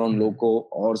hosted on Loco,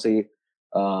 or say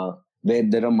where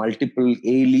there are multiple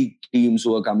A-League teams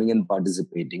who are coming and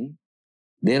participating.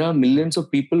 There are millions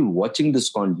of people watching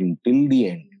this content till the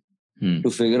end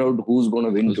to figure out who's going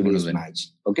to win today's match.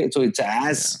 Okay, so it's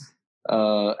as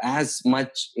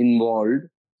much involved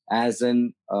as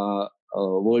an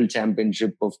world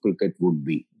championship of cricket would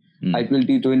be. IPL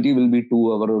T20 will be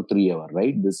 2 hour or 3 hour,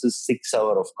 right? This is 6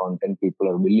 hour of content people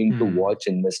are willing to watch,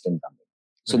 invest, and come in.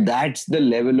 So that's the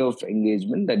level of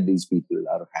engagement that these people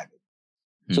are having.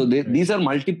 So these are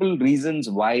multiple reasons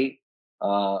why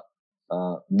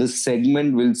this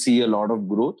segment will see a lot of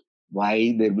growth,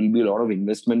 why there will be a lot of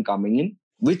investment coming in.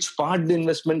 Which part the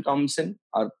investment comes in,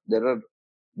 there are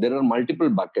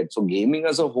multiple buckets. So gaming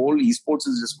as a whole, esports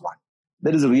is just one.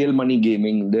 There is real money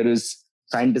gaming. There is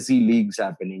fantasy leagues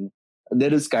happening.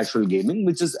 There is casual gaming,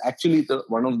 which is actually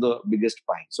one of the biggest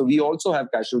pie. So we also have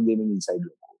casual gaming inside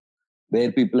Loco,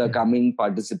 where people are coming,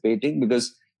 participating,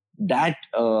 because that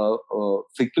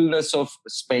fickleness of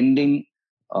spending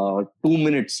 2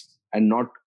 minutes and not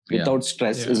without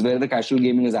stress is where the casual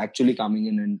gaming is actually coming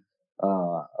in and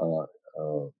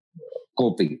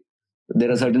coping. There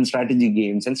are certain strategy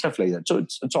games and stuff like that. So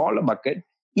it's all a bucket.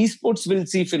 Esports will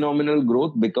see phenomenal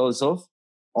growth because of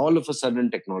all of a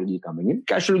sudden technology coming in.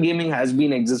 Casual gaming has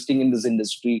been existing in this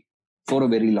industry for a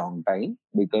very long time,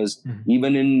 because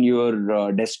even in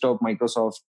your desktop,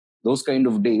 Microsoft, those kind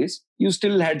of days, you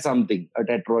still had something, a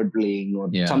Tetroid playing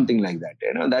or something like that.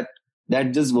 You know,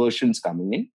 that just versions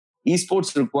coming in.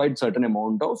 Esports required certain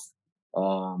amount of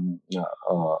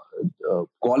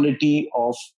quality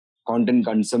of content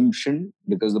consumption,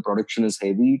 because the production is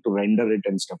heavy to render it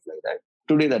and stuff like that.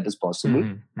 Today that is possible.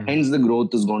 Hence the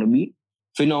growth is going to be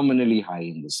phenomenally high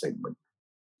in this segment.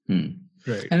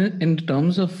 Right. And in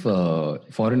terms of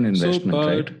foreign investment,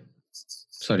 right?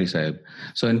 Sorry, Saib.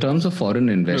 So in terms of foreign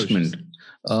investment,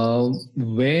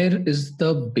 where is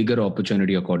the bigger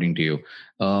opportunity according to you?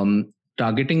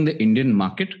 Targeting the Indian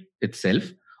market itself,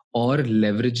 or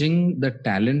leveraging the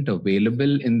talent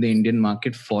available in the Indian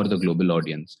market for the global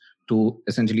audience to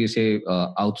essentially say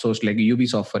outsource, like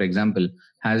Ubisoft, for example,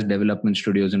 has development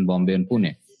studios in Bombay and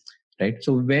Pune, right?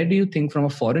 So where do you think from a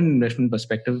foreign investment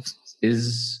perspective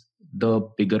is the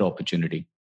bigger opportunity?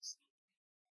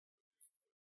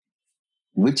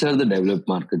 Which are the developed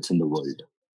markets in the world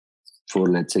for,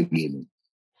 let's say, gaming?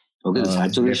 Okay, the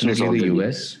saturation is definitely already the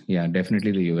US. there. Yeah,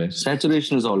 definitely the US.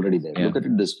 Saturation is already there. Yeah. Look at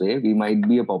it this way. We might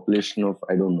be a population of,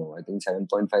 I don't know, I think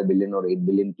 7.5 billion or 8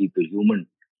 billion people,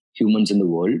 humans in the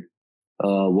world.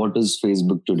 What is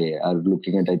Facebook today? Are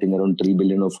looking at, I think, around 3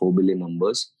 billion or 4 billion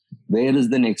numbers. Where is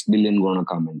the next billion going to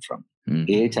come in from?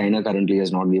 China currently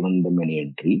has not given them any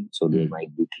entry. So they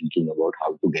might be thinking about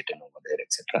how to get in over there,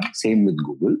 etc. Same with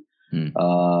Google.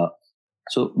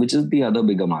 So which is the other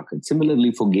bigger market?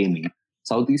 Similarly for gaming,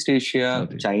 Southeast Asia,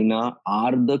 China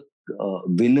are the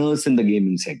winners in the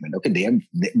gaming segment. Okay,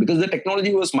 because the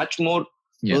technology was much more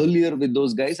earlier with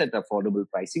those guys at affordable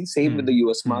pricing. Same with the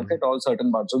US market, all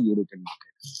certain parts of European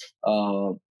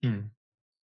market.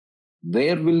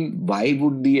 Why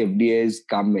would the FDIs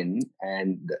come in?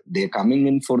 And they're coming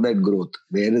in for that growth.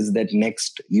 Where is that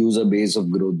next user base of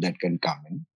growth that can come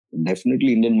in?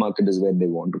 Definitely Indian market is where they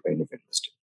want to kind of invest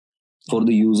in for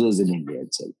the users in India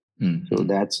itself. So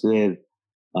that's where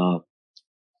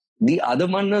the other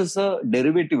one is a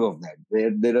derivative of that, where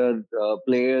there are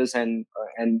players and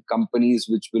companies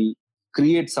which will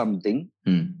create something,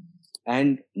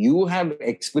 and you have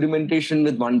experimentation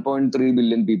with 1.3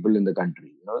 billion people in the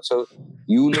country. So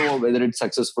whether it's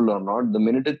successful or not. The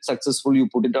minute it's successful, you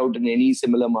put it out in any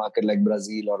similar market like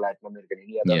Brazil or Latin America,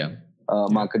 any other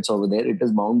markets over there, it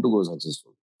is bound to go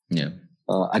successful.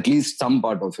 At least some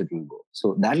part of it will go.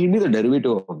 So that will be the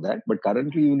derivative of that. But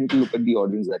currently, you need to look at the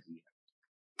audience that we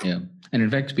have. Yeah. And in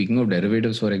fact, speaking of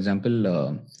derivatives, for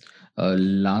example,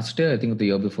 last year, I think the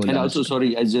year before and last. And also,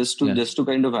 sorry, just to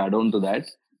kind of add on to that,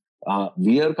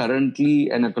 we are currently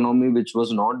an economy which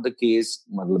was not the case.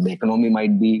 The economy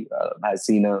might be has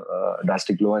seen a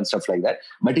drastic low and stuff like that.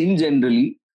 But in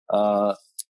generally,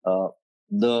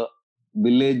 the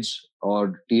village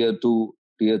or tier 2,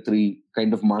 tier 3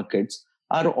 kind of markets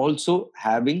are also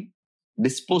having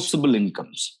disposable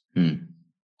incomes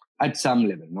at some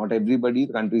level. Not everybody,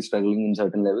 the country is struggling in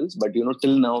certain levels, but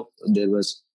till now there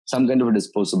was some kind of a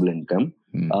disposable income.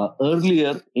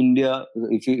 Earlier, India,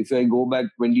 if I go back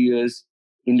 20 years,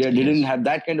 India didn't have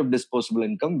that kind of disposable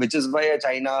income, which is why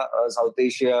China, South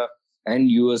Asia, and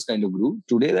US kind of grew.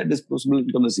 Today, that disposable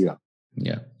income is here.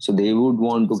 Yeah. So they would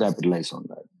want to capitalize on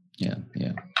that. Yeah.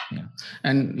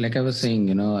 And like I was saying,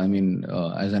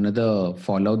 as another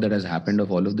fallout that has happened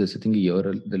of all of this, I think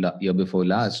the year before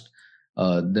last,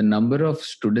 the number of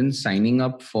students signing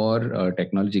up for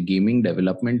technology gaming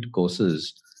development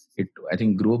courses, I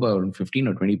think grew up around 15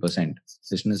 or 20%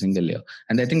 just in a single year.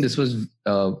 And I think this was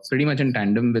pretty much in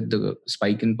tandem with the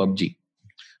spike in PUBG.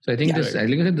 So I think this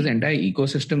entire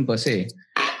ecosystem per se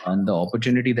and the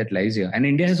opportunity that lies here. And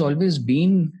India has always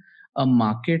been a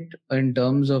market in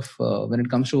terms of when it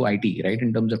comes to IT, right?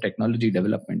 In terms of technology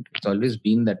development, it's always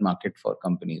been that market for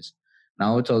companies.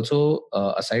 Now it's also,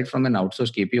 aside from an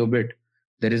outsourced KPO bit,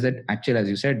 there is that actual, as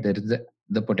you said, there is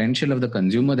the potential of the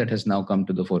consumer that has now come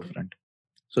to the forefront.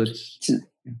 So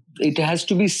it has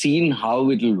to be seen how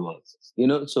it will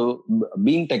work. So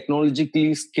being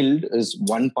technologically skilled is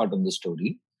one part of the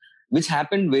story, which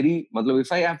happened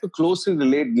if I have to closely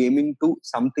relate gaming to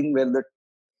something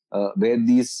where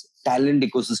these talent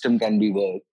ecosystem can be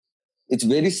worked, it's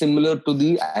very similar to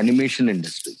the animation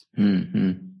industry.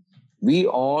 We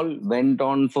all went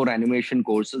on for animation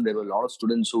courses. There were a lot of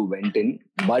students who went in,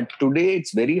 but today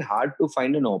it's very hard to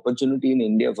find an opportunity in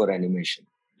India for animation.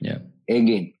 Yeah.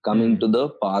 Again, coming to the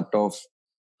part of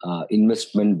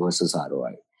investment versus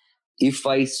ROI. If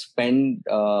I spend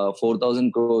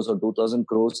 4,000 crores or 2,000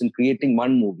 crores in creating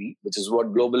one movie, which is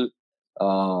what global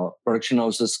production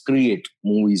houses create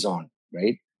movies on,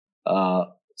 right?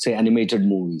 Say animated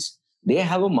movies. They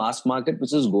have a mass market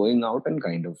which is going out and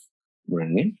kind of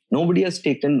running. Nobody has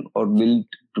taken or will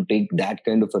to take that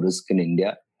kind of a risk in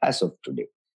India as of today,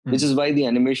 which is why the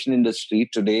animation industry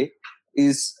today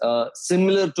is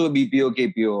similar to a BPO,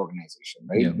 KPO organization,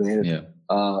 right?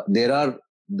 Where there are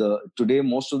today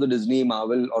most of the Disney,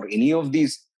 Marvel, or any of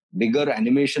these bigger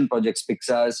animation projects,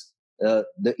 Pixar's,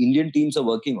 the Indian teams are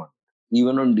working on.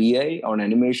 Even on DI, on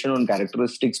animation, on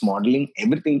characteristics, modeling,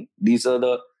 everything. These are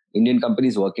the Indian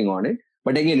companies working on it.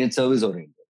 But again, it's service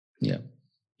oriented. Yeah.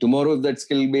 Tomorrow, if that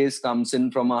skill base comes in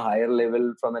from a higher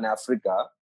level from an Africa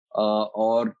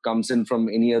or comes in from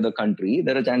any other country,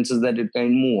 there are chances that it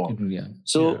can move on. Yeah.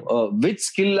 So which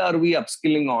skill are we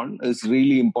upskilling on is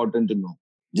really important to know.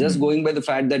 Just going by the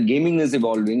fact that gaming is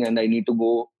evolving and I need to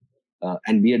go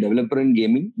and be a developer in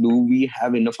gaming, do we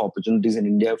have enough opportunities in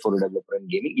India for a developer in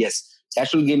gaming? Yes.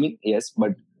 Casual gaming, yes.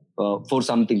 But for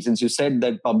something, since you said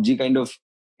that PUBG kind of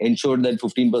ensured that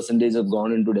 15% have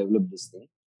gone into develop this thing,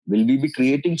 will we be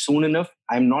creating soon enough?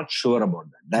 I'm not sure about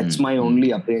that. That's my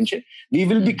only apprehension. We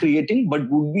will be creating, but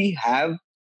would we have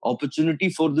opportunity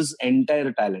for this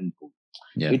entire talent pool.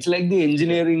 Yeah. It's like the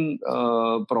engineering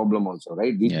problem also,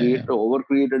 right? We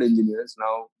over-created engineers.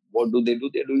 Now, what do?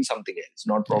 They're doing something else,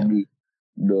 not probably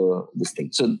this thing.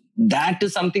 So that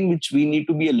is something which we need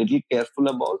to be a little careful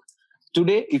about.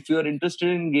 Today, if you are interested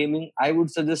in gaming, I would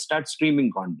suggest start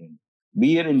streaming content.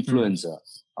 Be an influencer.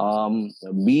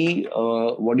 Be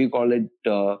what do you call it?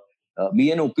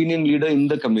 Be an opinion leader in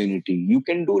the community. You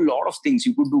can do a lot of things.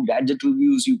 You could do gadget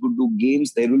reviews. You could do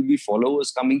games. There will be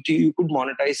followers coming to you. You could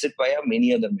monetize it via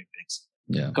many other metrics.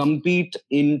 Yeah. Compete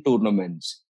in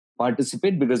tournaments.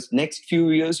 Participate, because next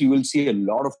few years you will see a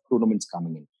lot of tournaments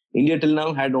coming in. India till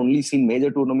now had only seen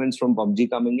major tournaments from PUBG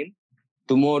coming in.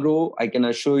 Tomorrow, I can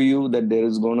assure you that there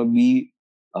is going to be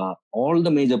all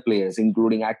the major players,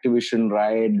 including Activision,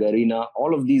 Riot, Garena,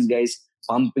 all of these guys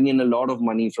pumping in a lot of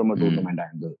money from a tournament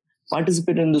angle.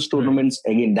 Participate in those tournaments.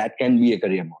 Again, that can be a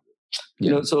career model.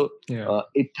 You know, so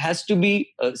it has to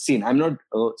be seen. I'm not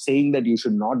saying that you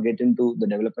should not get into the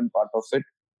development part of it.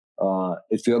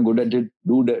 If you're good at it,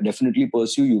 definitely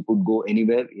pursue. You could go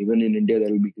anywhere. Even in India,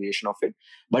 there will be creation of it.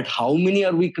 But how many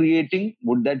are we creating?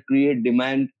 Would that create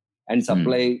demand and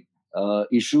supply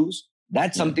issues?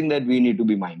 That's something that we need to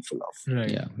be mindful of.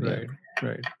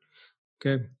 Right.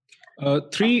 Okay.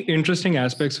 Three interesting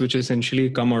aspects which essentially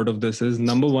come out of this is,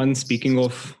 number one, speaking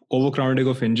of overcrowding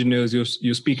of engineers,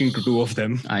 you're speaking to two of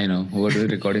them. I know. We're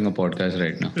recording a podcast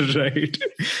right now. Right.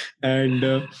 And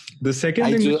the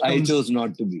second thing I chose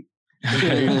not to be.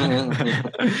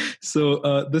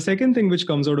 So the second thing which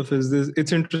comes out of is this,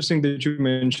 it's interesting that you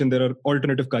mentioned there are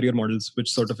alternative career models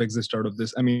which sort of exist out of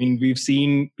this. I mean, we've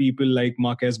seen people like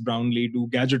Marques Brownlee do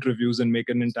gadget reviews and make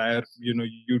an entire,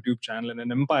 YouTube channel and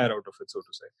an empire out of it, so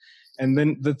to say. And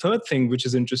then the third thing which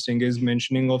is interesting is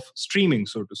mentioning of streaming,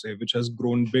 so to say, which has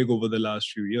grown big over the last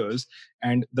few years.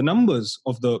 And the numbers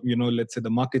of the, let's say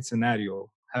the market scenario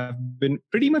have been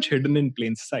pretty much hidden in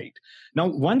plain sight. Now,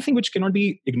 one thing which cannot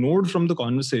be ignored from the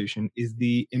conversation is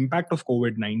the impact of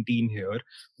COVID-19 here,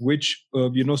 which,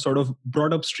 sort of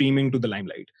brought up streaming to the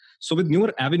limelight. So with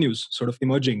newer avenues sort of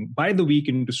emerging by the week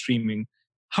into streaming,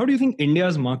 how do you think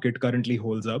India's market currently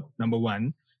holds up, number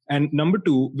one? And number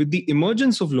two, with the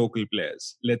emergence of local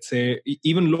players, let's say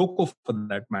even Loco for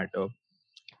that matter,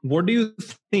 what do you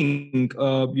think,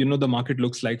 the market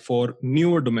looks like for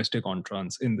newer domestic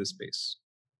entrants in this space?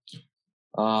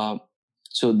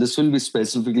 So this will be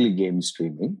specifically game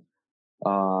streaming.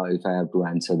 If I have to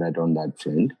answer that on that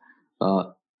front.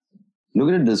 Look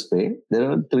at it this way.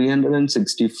 There are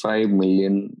 365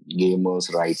 million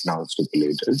gamers right now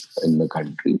stipulated in the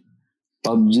country.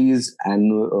 PUBG's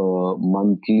annual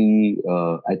monthly,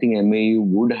 I think MAU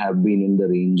would have been in the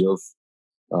range of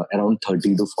around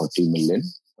 30 to 40 million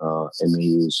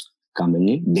MAUs coming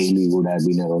in. Daily would have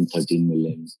been around 13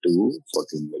 million to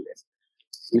 14 million.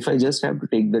 If I just have to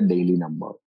take the daily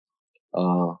number,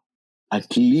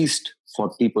 at least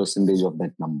 40% of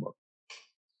that number.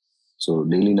 So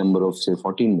daily number of say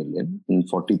 14 million, and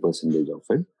 40% of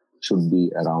it should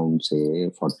be around say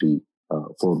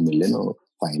 4 million or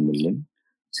 5 million,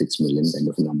 6 million kind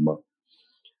of number.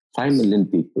 5 million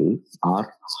people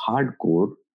are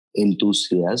hardcore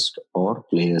enthusiasts or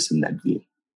players in that game.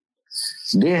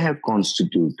 They have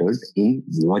constituted in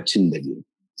watching the game.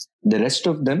 The rest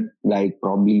of them, like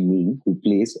probably me who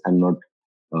plays, I'm not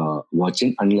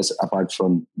watching unless apart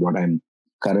from what I'm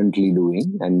currently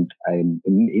doing and I'm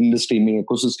in the streaming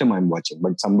ecosystem, I'm watching.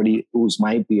 But somebody who's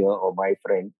my peer or my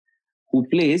friend who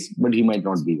plays, but he might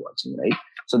not be watching, right?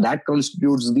 So that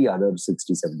constitutes the other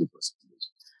 60-70%.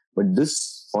 But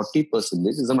this 40%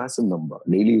 is a massive number.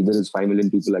 Daily, if there is 5 million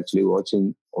people actually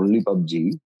watching only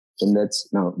PUBG, then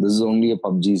now this is only a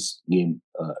PUBG's game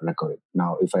record.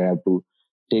 Now, if I have to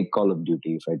take Call of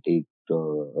Duty, if I take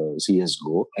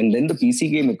CSGO, and then the PC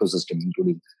game ecosystem,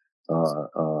 including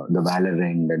the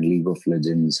Valorant and League of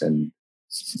Legends and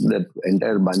the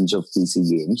entire bunch of PC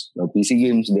games. Now, PC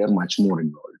games, they are much more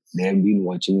involved. They have been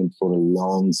watching it for a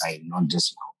long time, not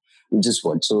just now, which is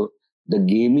what. So the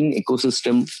gaming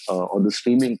ecosystem or the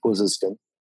streaming ecosystem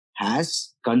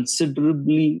has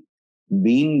considerably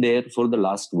been there for the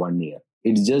last 1 year.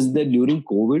 It's just that during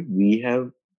COVID, we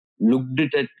have looked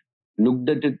at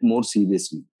it more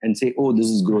seriously and say, oh, this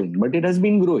is growing. But it has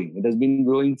been growing. It has been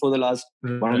growing for the last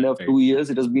 1.5, 2 years.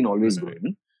 It has been always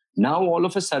growing. Now, all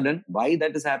of a sudden, why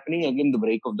that is happening? Again, the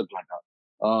break of the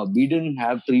plateau. We didn't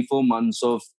have 3-4 months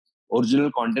of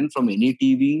original content from any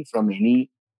TV, from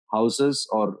any houses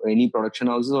or any production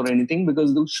houses or anything,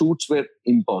 because the shoots were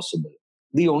impossible.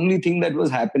 The only thing that was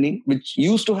happening, which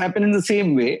used to happen in the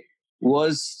same way,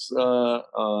 was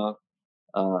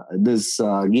this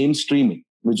game streaming,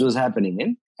 which was happening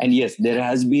in. And yes, there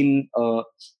has been a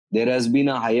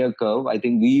higher curve. I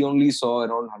think we only saw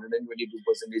around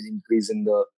 122% increase in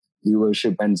the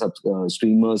viewership and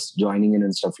streamers joining in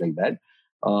and stuff like that.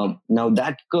 Now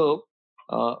that curve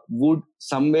would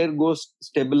somewhere go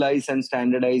stabilize and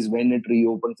standardize when it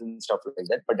reopens and stuff like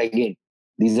that. But again,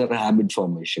 these are habit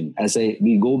formation.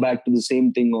 We go back to the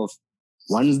same thing of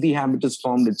once the habit is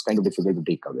formed, it's kind of difficult to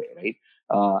take away, right?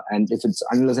 And if it's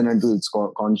unless and until it's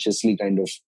consciously kind of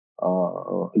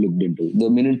looked into. The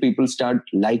minute people start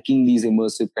liking these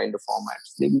immersive kind of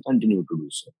formats, they will continue to do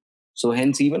so. So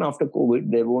hence, even after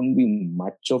COVID, there won't be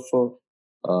much of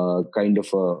a kind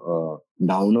of a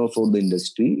downer for the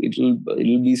industry. It'll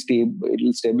be stable.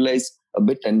 It'll stabilize a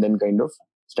bit and then kind of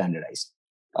standardize.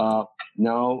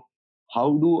 Now,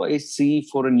 how do I see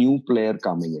for a new player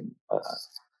coming in?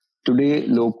 Today,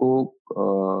 Loco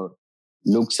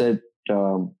looks at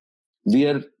we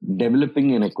are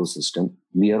developing an ecosystem.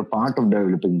 We are part of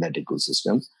developing that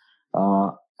ecosystem.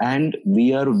 And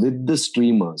we are with the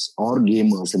streamers or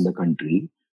gamers in the country.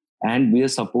 And we are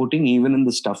supporting even in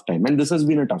this tough time. And this has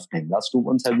been a tough time. Last 2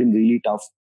 months have been really tough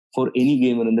for any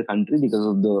gamer in the country because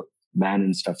of the ban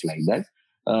and stuff like that.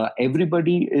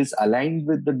 Everybody is aligned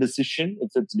with the decision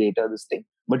if it's data, this thing.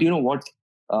 But you know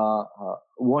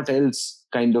what else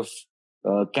kind of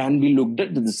can be looked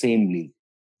at to the same league?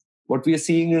 What we are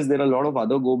seeing is there are a lot of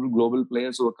other global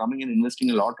players who are coming and investing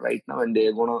a lot right now, and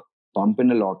they're going to pump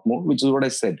in a lot more, which is what I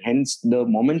said. Hence, the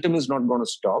momentum is not going to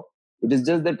stop. It is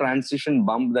just the transition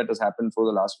bump that has happened for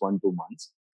the last 1-2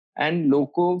 months. And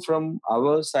Loco, from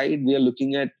our side, we are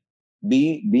looking at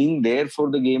being there for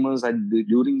the gamers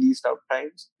during these tough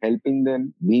times, helping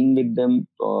them, being with them,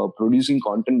 producing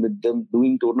content with them,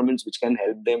 doing tournaments which can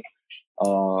help them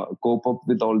cope up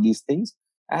with all these things.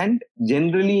 And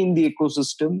generally in the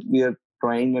ecosystem, we are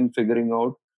trying and figuring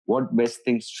out what best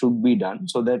things should be done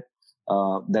so that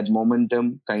that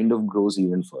momentum kind of grows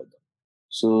even further.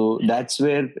 So that's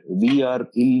where we are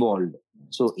involved.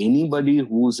 So anybody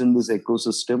who's in this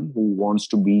ecosystem who wants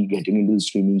to be getting into the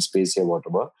streaming space or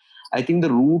whatever, I think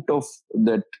the root of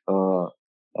that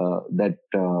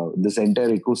this entire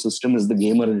ecosystem is the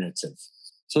gamer in itself.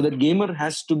 So that gamer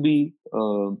has to be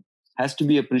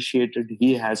appreciated.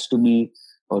 He has to be,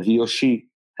 or he or she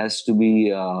has to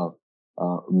be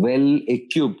well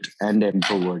equipped and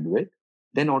empowered with.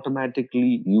 Then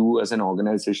automatically you as an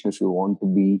organization, if you want to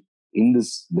be in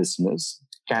this business,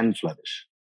 can flourish.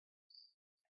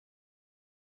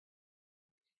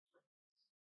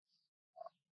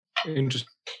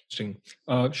 Interesting.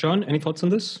 Sean, any thoughts on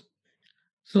this?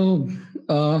 So,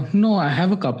 no, I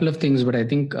have a couple of things, but I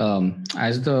think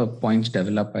as the points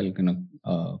develop,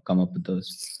 I'll come up with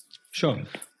those. Sure.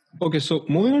 Okay, so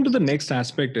moving on to the next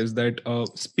aspect is that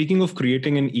speaking of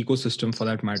creating an ecosystem for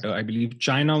that matter, I believe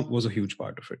China was a huge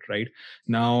part of it, right?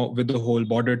 Now, with the whole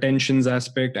border tensions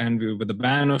aspect and with the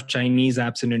ban of Chinese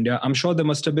apps in India, I'm sure there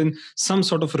must have been some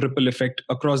sort of a ripple effect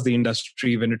across the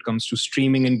industry when it comes to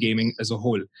streaming and gaming as a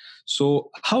whole. So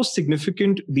how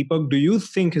significant, Deepak, do you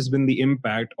think has been the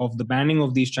impact of the banning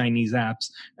of these Chinese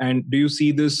apps? And do you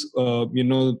see this,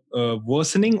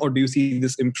 worsening, or do you see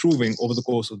this improving over the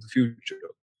course of the future?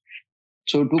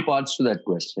 So 2 parts to that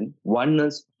question. One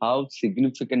is how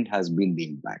significant has been the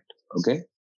impact. Okay.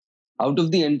 Out of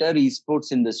the entire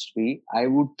esports industry, I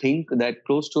would think that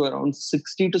close to around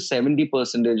 60 to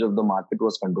 70% of the market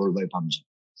was controlled by PUBG.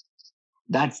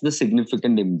 That's the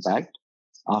significant impact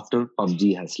after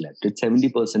PUBG has left. It's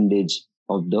 70%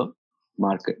 of the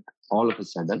market all of a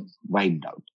sudden wiped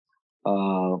out.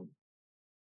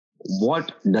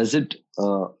 What does it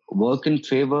work in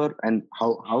favor, and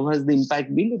how has the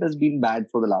impact been? It has been bad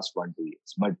for the last 1-2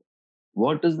 years. But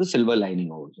what is the silver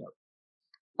lining over here?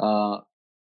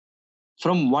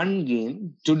 From one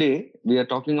game, today we are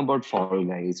talking about Fall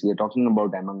Guys, we are talking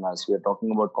about Among Us, we are talking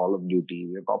about Call of Duty,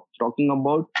 we are talking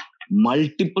about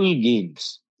multiple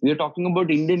games. We are talking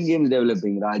about Indian games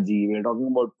developing, Raji, we are talking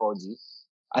about Fauji.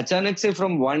 Achanak say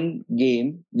from one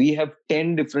game, we have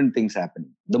 10 different things happening.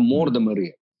 The more the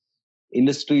merrier.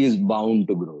 Industry is bound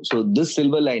to grow. So this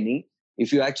silver lining,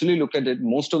 if you actually look at it,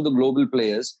 most of the global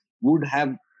players would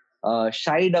have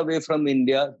shied away from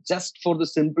India just for the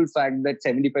simple fact that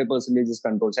 75% is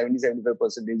controlled,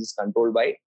 70-75% is controlled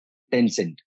by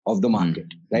Tencent of the market,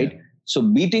 right? Yeah. So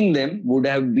beating them would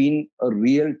have been a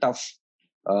real tough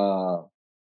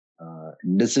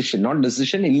investment decision.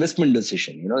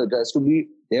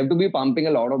 They have to be pumping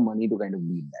a lot of money to kind of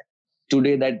beat that.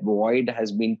 Today, that void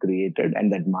has been created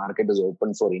and that market is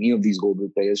open for any of these global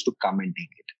players to come and take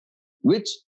it, which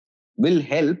will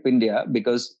help India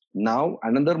because now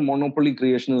another monopoly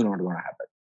creation is not going to happen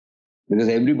because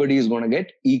everybody is going to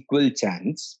get equal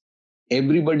chance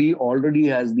everybody already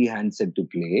has the handset to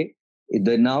play.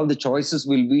 Now the choices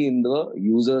will be in the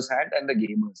user's hand and the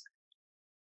gamer's hand.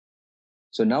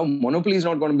 So now monopoly is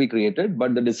not going to be created,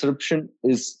 but the disruption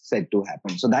is set to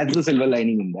happen. So that's the silver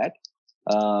lining in that,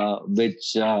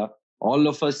 which all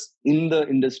of us in the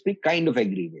industry kind of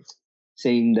agree with,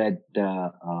 saying that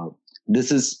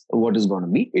this is what is going to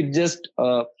be. It's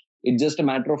just a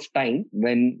matter of time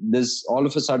when this all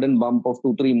of a sudden bump of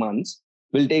 2-3 months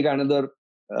will take another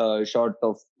short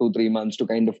of 2-3 months to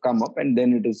kind of come up, and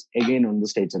then it is again on the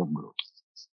stature of growth.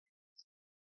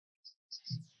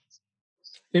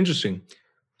 Interesting.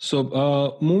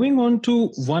 So moving on to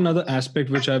one other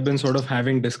aspect which I've been sort of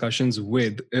having discussions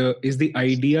with is the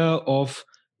idea of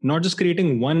not just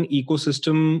creating one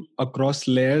ecosystem across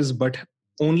layers, but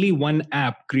only one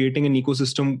app creating an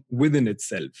ecosystem within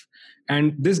itself.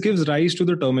 And this gives rise to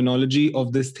the terminology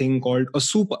of this thing called a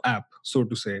super app, so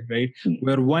to say, right?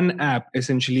 Where one app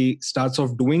essentially starts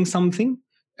off doing something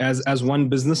as one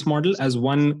business model, as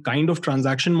one kind of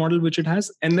transaction model which it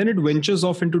has, and then it ventures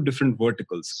off into different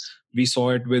verticals. We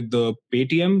saw it with the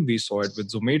Paytm, we saw it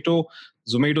with Zomato.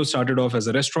 Zomato started off as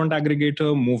a restaurant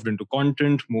aggregator, moved into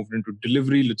content, moved into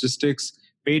delivery, logistics.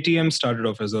 Paytm started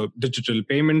off as a digital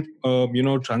payment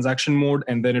transaction mode,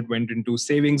 and then it went into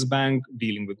savings bank,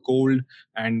 dealing with gold,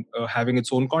 and having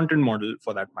its own content model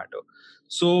for that matter.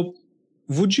 So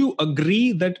would you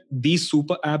agree that these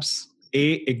super apps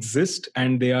exist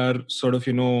and they are sort of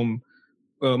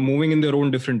moving in their own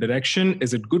different direction?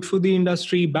 Is it good for the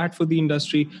industry, bad for the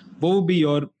industry? What would be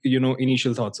your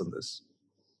initial thoughts on this?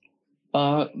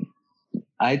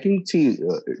 I think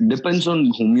depends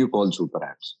on whom you call super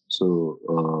apps. So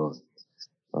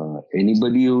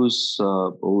anybody who's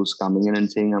coming in and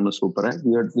saying I'm a super app,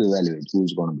 you have to evaluate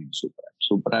who's going to be the super app.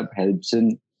 Super app helps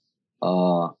in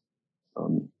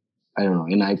I don't know,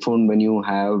 in iPhone, when you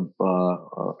have,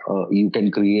 you can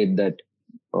create that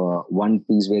one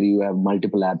piece where you have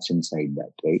multiple apps inside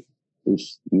that, right? If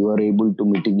you are able to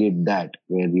mitigate that,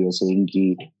 where you are saying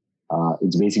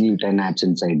it's basically 10 apps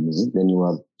inside me, then you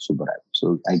are super app.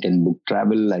 So I can book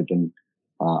travel, I can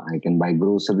buy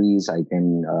groceries, I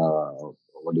can,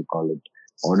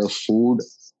 order food,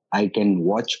 I can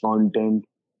watch content,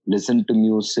 listen to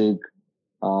music,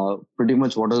 pretty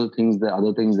much what are the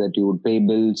other things that you would pay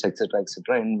bills, etc.,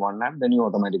 in one app, then you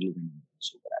automatically can use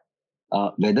super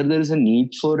app. Whether there is a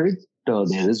need for it,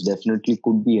 there is definitely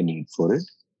could be a need for it,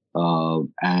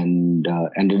 and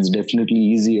it's definitely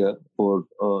easier for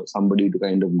somebody to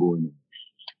kind of go in.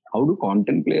 How do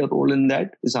content play a role in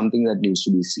that is something that needs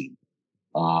to be seen.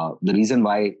 The reason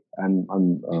why I'm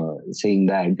saying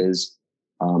that is,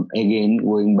 again,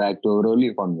 going back to our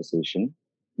earlier conversation,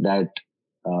 that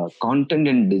content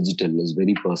in digital is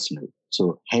very personal.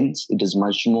 So hence it is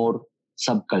much more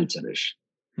subculture-ish.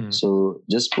 So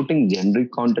just putting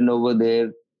generic content over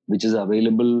there, which is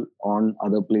available on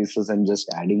other places, and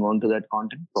just adding on to that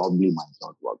content probably might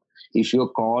not work. If your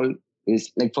call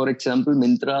is like, for example,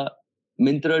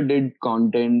 Myntra did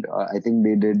content, I think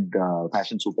they did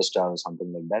Fashion Superstar or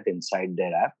something like that inside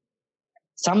their app.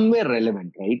 Somewhere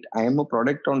relevant, right? I am a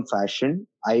product on fashion.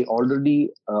 I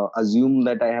already assume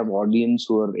that I have audience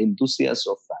who are enthusiasts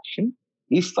of fashion.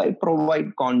 If I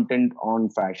provide content on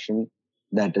fashion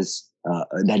that is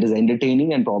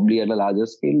entertaining and probably at a larger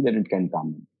scale, then it can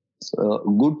come in.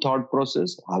 Good thought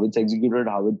process. How it's executed,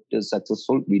 how it is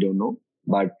successful, we don't know.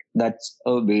 But that's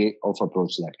a way of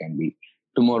approach that can be.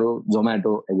 Tomorrow,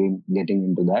 Zomato, again, getting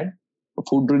into that.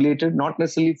 Food related, not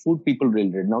necessarily food people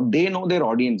related. Now, they know their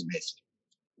audience best.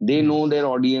 They know their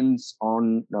audience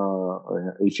on,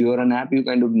 if you are an app, you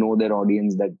kind of know their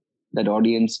audience, that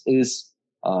audience is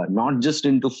not just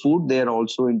into food, they are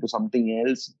also into something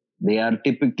else. They are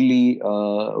typically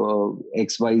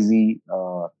XYZ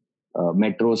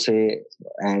metro, say,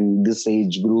 and this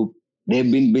age group,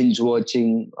 they've been binge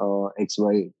watching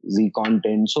XYZ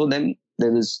content. So then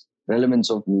there is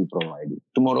relevance of me providing.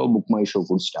 Tomorrow, Book My Show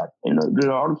could start.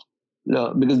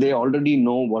 Because they already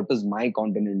know what is my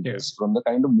content interest from the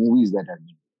kind of movies that I've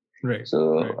been. Right.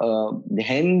 So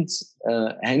hence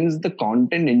the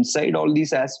content inside all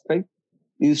these aspects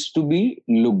is to be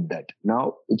looked at.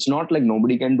 Now, it's not like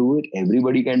nobody can do it.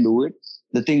 Everybody can do it.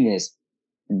 The thing is,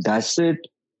 does it,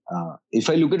 if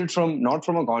I look at it not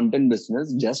from a content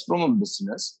business, just from a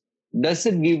business, does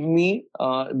it give me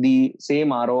the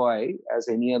same ROI as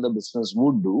any other business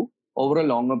would do over a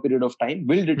longer period of time,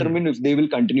 will determine if they will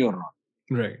continue or not.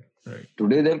 Right.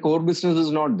 Today, their core business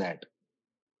is not that.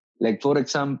 Like, for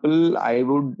example, I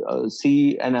would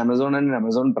see an Amazon and an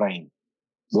Amazon Prime.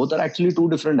 Both are actually two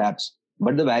different apps,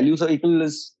 but the value cycle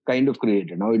is kind of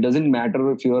created. Now, it doesn't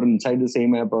matter if you're inside the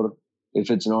same app or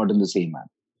if it's not in the same app.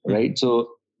 right? So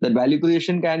that value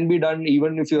creation can be done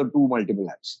even if you're two multiple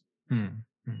apps.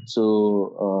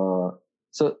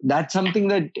 So that's something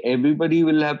that everybody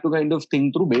will have to kind of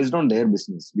think through based on their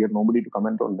business. We have nobody to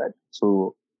comment on that.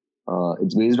 So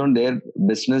it's based on their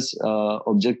business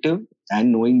objective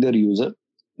and knowing their user,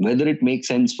 whether it makes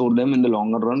sense for them in the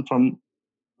longer run from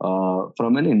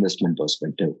an investment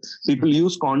perspective. People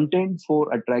use content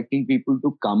for attracting people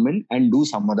to come in and do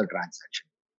some other transaction,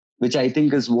 which I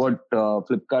think is what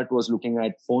Flipkart was looking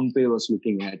at, PhonePe was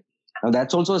looking at. Now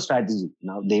that's also a strategy.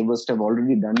 Now they must have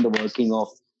already done the working of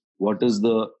what is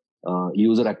the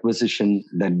user acquisition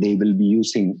that they will be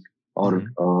using, or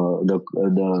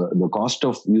the cost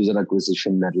of user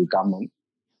acquisition that will come in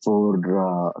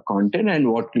for content,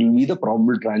 and what will be the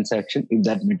probable transaction. If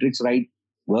that metrics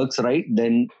works right,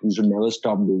 then you should never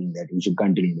stop doing that. You should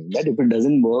continue doing that. If it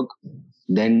doesn't work,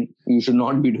 then you should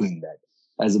not be doing that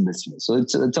as a business. So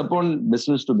it's upon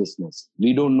business to business.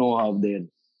 We don't know how their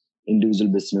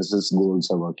individual businesses goals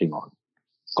are working on.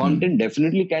 Content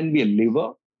definitely can be a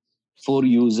lever for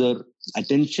user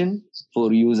attention,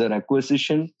 for user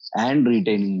acquisition, and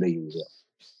retaining the user.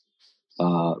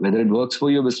 Whether it works for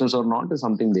your business or not is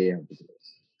something they have to do.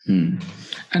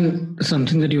 And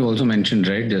something that you also mentioned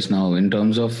right just now in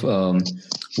terms of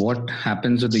what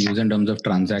happens with the user in terms of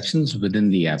transactions within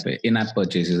the app, in-app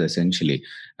purchases essentially.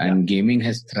 And gaming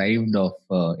has thrived off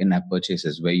in-app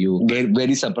purchases where you...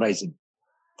 Very surprising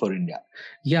for India.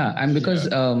 Yeah, and because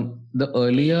the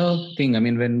earlier thing, I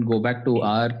mean, when go back to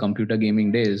our computer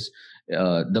gaming days,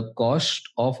 the cost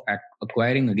of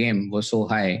acquiring a game was so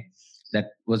high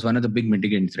that was one of the big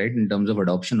mitigants, right, in terms of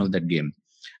adoption of that game.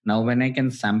 Now, when I can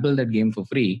sample that game for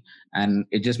free, and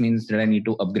it just means that I need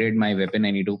to upgrade my weapon,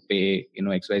 I need to pay,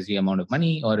 XYZ amount of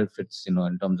money, or if it's, in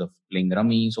terms of playing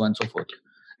rummy, so on and so forth.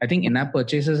 I think in-app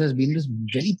purchases has been this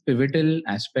very pivotal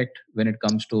aspect when it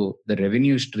comes to the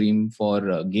revenue stream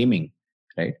for gaming,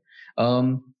 right?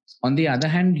 On the other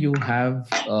hand, you have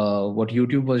what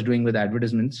YouTube was doing with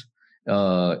advertisements,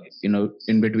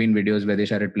 in between videos where they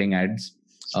started playing ads.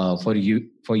 For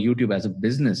YouTube as a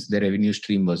business, the revenue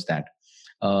stream was that.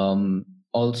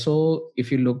 Also,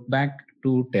 if you look back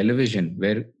to television,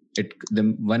 where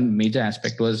the one major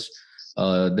aspect was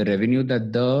the revenue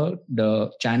that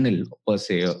the channel per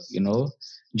se,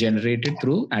 generated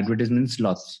through advertisement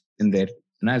slots in there,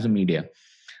 as a media,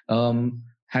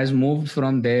 has moved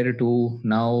from there to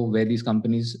now where these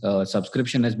companies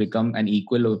subscription has become an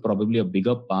equal or probably a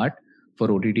bigger part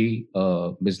for OTT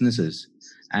businesses.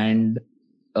 And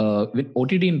with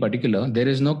OTT in particular, there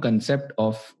is no concept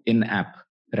of in-app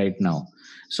right now.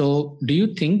 So do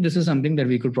you think this is something that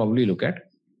we could probably look at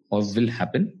or will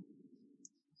happen?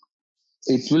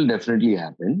 It will definitely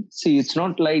happen. See, it's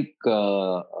not like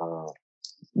the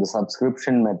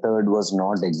subscription method was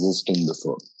not existing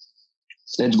before.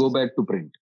 Let's go back to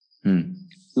print.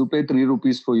 You pay 3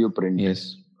 rupees for your print.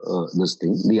 Yes. This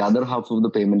thing. The other half of the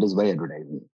payment is by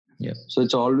advertising. Yeah. So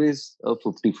it's always a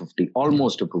 50-50,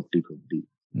 almost a 50-50.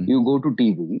 You go to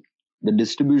TV, the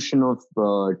distribution of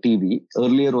TV,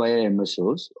 earlier via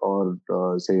MSOs or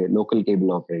say local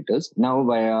cable operators, now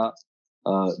via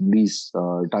these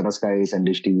Tata Skies and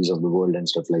Dish TVs of the world and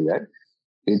stuff like that.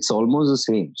 It's almost the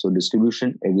same. So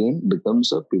distribution again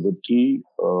becomes a pivotal,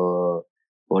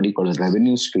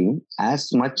 revenue stream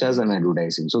as much as an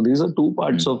advertising. So these are two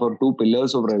parts of or two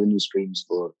pillars of revenue streams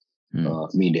for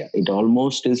media. It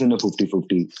almost is in a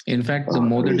 50-50. In fact, the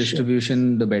more the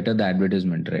distribution, the better the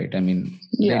advertisement, right? I mean,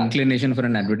 the inclination for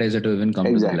an advertiser to even come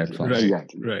to the platform. Right.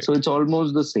 Exactly. Right. So it's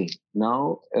almost the same.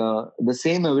 Now, the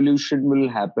same evolution will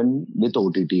happen with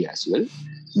OTT as well.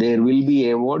 There will be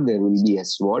AVOD, there will be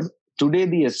SVOD. Today,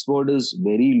 the SVOD is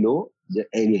very low.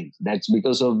 Again, that's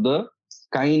because of the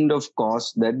kind of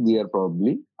cost that we are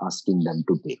probably asking them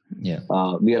to pay. Yeah.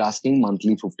 We are asking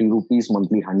monthly 50 rupees,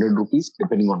 monthly 100 rupees,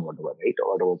 depending on whatever, right,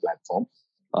 or whatever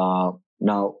platform.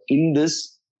 Now, in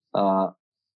this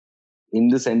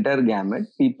entire gamut,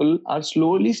 people are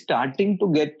slowly starting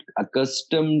to get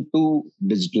accustomed to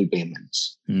digital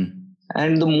payments.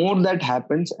 And the more that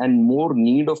happens and more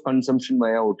need of consumption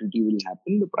via OTT will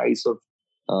happen, the price of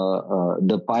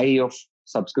the pie of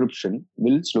subscription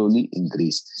will slowly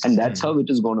increase. And that's how it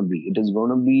is going to be. It is going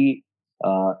to be,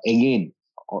 again,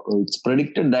 it's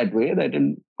predicted that way, that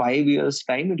in 5 years'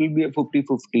 time, it will be a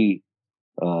 50-50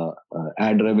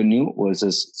 ad revenue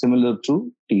versus similar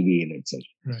to TV in itself.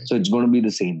 Right. So it's going to be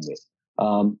the same way.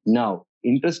 Now,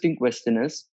 interesting question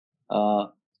is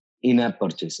in-app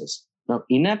purchases. Now,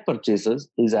 in-app purchases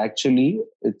is actually,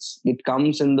 it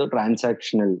comes in the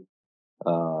transactional,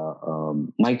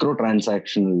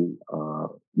 micro-transactional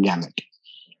gamut.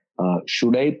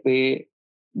 Should I pay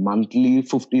monthly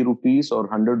 50 rupees or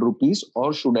 100 rupees,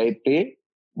 or should I pay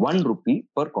 1 rupee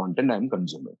per content I'm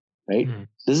consuming, right?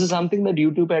 This is something that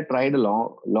YouTube had tried a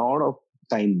lot of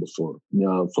time before.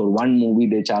 For one movie,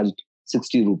 they charged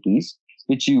 60 rupees,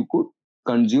 which you could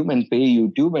consume and pay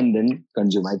YouTube and then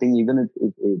consume. I think even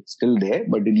it's still there,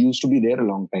 but it used to be there a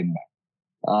long time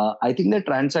back. I think the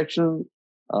transactional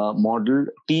model,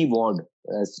 TVOD,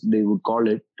 as they would call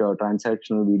it,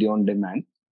 transactional video on demand,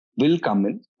 will come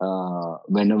in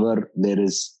whenever there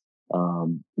is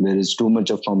too much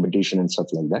of competition and stuff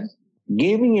like that.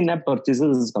 Gaming in-app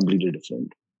purchases is completely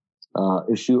different.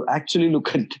 If you actually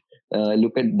look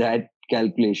at that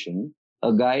calculation,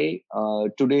 a guy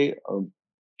today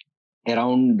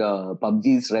around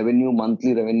PUBG's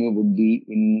monthly revenue would be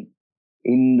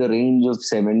in the range of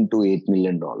 $7 to $8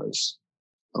 million.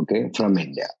 Okay, from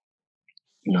India.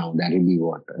 Now that will be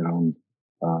what, around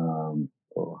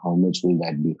how much will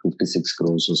that be? 56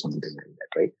 crores or something like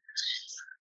that, right?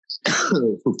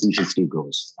 50, 60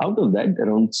 crores. Out of that,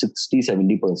 around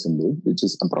 60-70%, which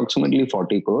is approximately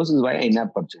 40 crores, is via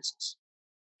in-app purchases.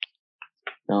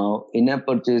 Now, in-app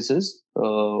purchases,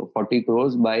 40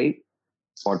 crores by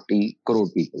 40 crore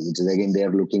people, which is again, they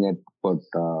are looking at what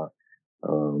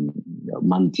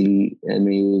monthly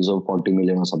MAUs of 40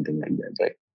 million or something like that,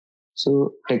 right?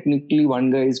 So technically,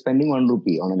 one guy is spending 1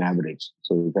 rupee on an average.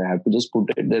 So if I have to just put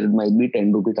it, there might be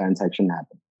 10 rupee transaction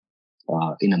happen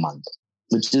in a month,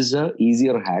 which is a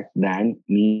easier hack than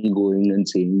me going and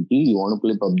saying, you want to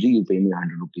play PUBG, you pay me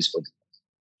 100 rupees for it.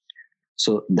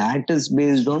 So that is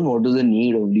based on what is the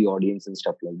need of the audience and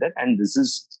stuff like that. And this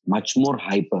is much more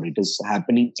hyper. It is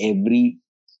happening every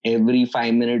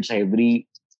 5 minutes, every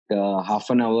half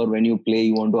an hour. When you play,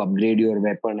 you want to upgrade your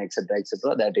weapon, etc.,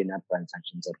 etc. That in-app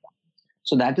transactions are coming.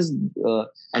 So that is,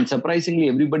 and surprisingly,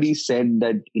 everybody said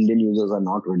that Indian users are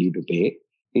not ready to pay.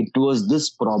 It was this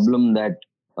problem that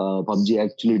PUBG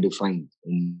actually defined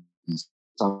in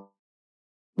some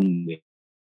way.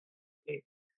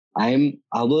 I am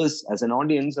averse as an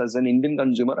audience, as an Indian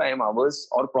consumer, I am averse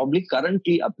or probably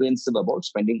currently apprehensive about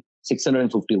spending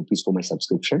 650 rupees for my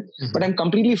subscription. But I'm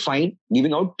completely fine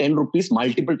giving out 10 rupees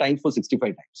multiple times for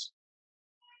 65 times.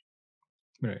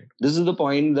 Right. This is the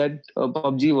point that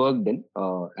PUBG worked in,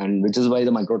 and which is why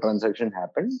the microtransaction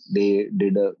happened. They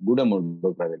did a good amount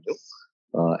of revenue.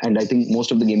 And I think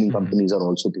most of the gaming companies are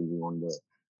also thinking on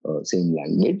the same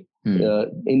language.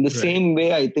 In the same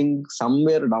way, I think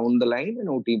somewhere down the line, an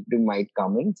OTT might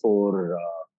come in for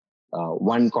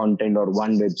one content or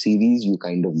one web series. You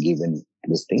kind of give in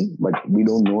this thing, but we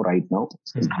don't know right now.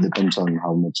 It depends on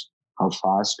how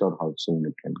fast or how soon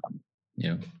it can come.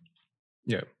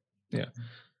 Yeah.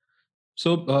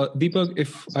 So, Deepak,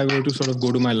 if I were to sort of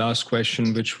go to my last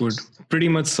question, which would pretty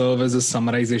much serve as a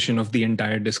summarization of the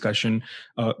entire discussion,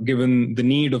 given the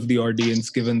need of the audience,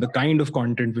 given the kind of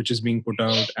content which is being put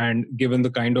out, and given the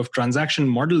kind of transaction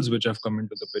models which have come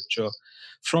into the picture,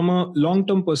 from a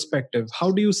long-term perspective,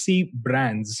 how do you see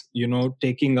brands,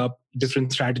 taking up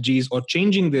different strategies or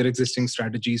changing their existing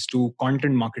strategies to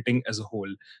content marketing as a whole,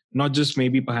 not just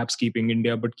maybe perhaps keeping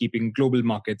India, but keeping global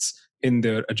markets in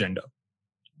their agenda?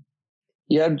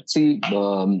 Yeah, see,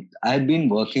 I've been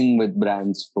working with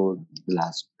brands for the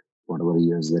last whatever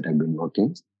years that I've been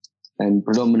working, and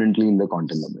predominantly in the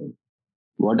content domain.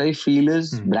 What I feel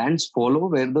is brands follow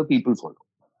where the people follow.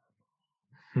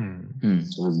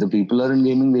 So if the people are in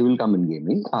gaming, they will come in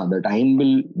gaming. The time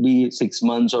will be 6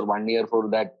 months or 1 year for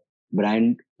that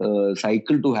brand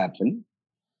cycle to happen.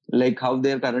 Like how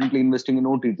they're currently investing in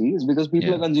OTT is because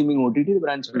people are consuming OTT, the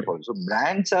brands will follow. So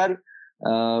brands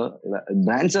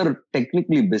are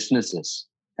technically businesses,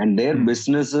 and their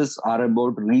businesses are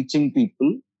about reaching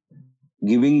people,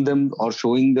 giving them or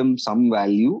showing them some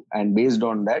value, and based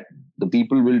on that, the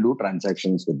people will do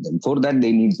transactions with them. For that,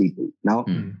 they need people. Now,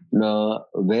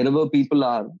 wherever people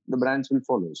are, the brands will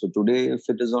follow. So today, if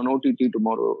it is on OTT,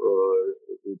 tomorrow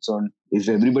it's on. If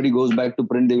everybody goes back to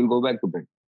print, they will go back to print.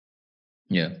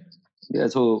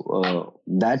 So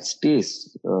that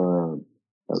stays,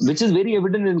 which is very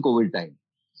evident in COVID time.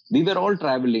 We were all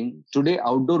traveling. Today,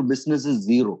 outdoor business is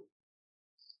zero.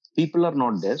 People are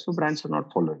not there, so brands are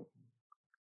not following.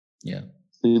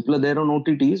 People are there on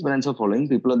OTTs, brands are following.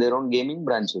 People are there on gaming,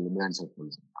 brands are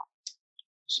following.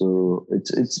 So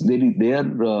it's very they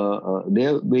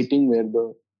are waiting where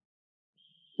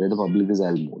the public is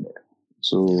all more there.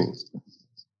 So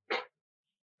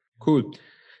cool.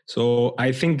 So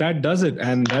I think that does it.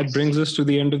 And that brings us to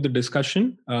the end of the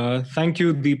discussion. Thank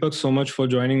you, Deepak, so much for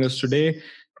joining us today.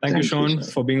 Thank you, Sean,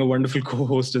 for being a wonderful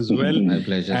co-host as well. My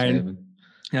pleasure, and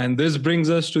And this brings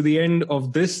us to the end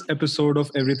of this episode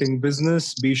of Everything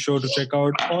Business. Be sure to check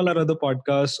out all our other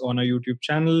podcasts on our YouTube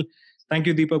channel. Thank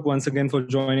you, Deepak, once again for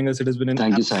joining us. It has been an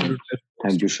Thank you, absolute pleasure.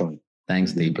 Thank you, Sean.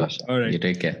 Thanks, Deepak. All right. You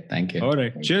take care. Thank you. All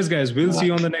right. Cheers, guys. We'll see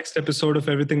you on the next episode of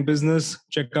Everything Business.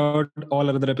 Check out all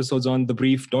our other episodes on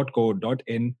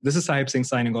thebrief.co.in. This is Sahib Singh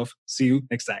signing off. See you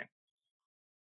next time.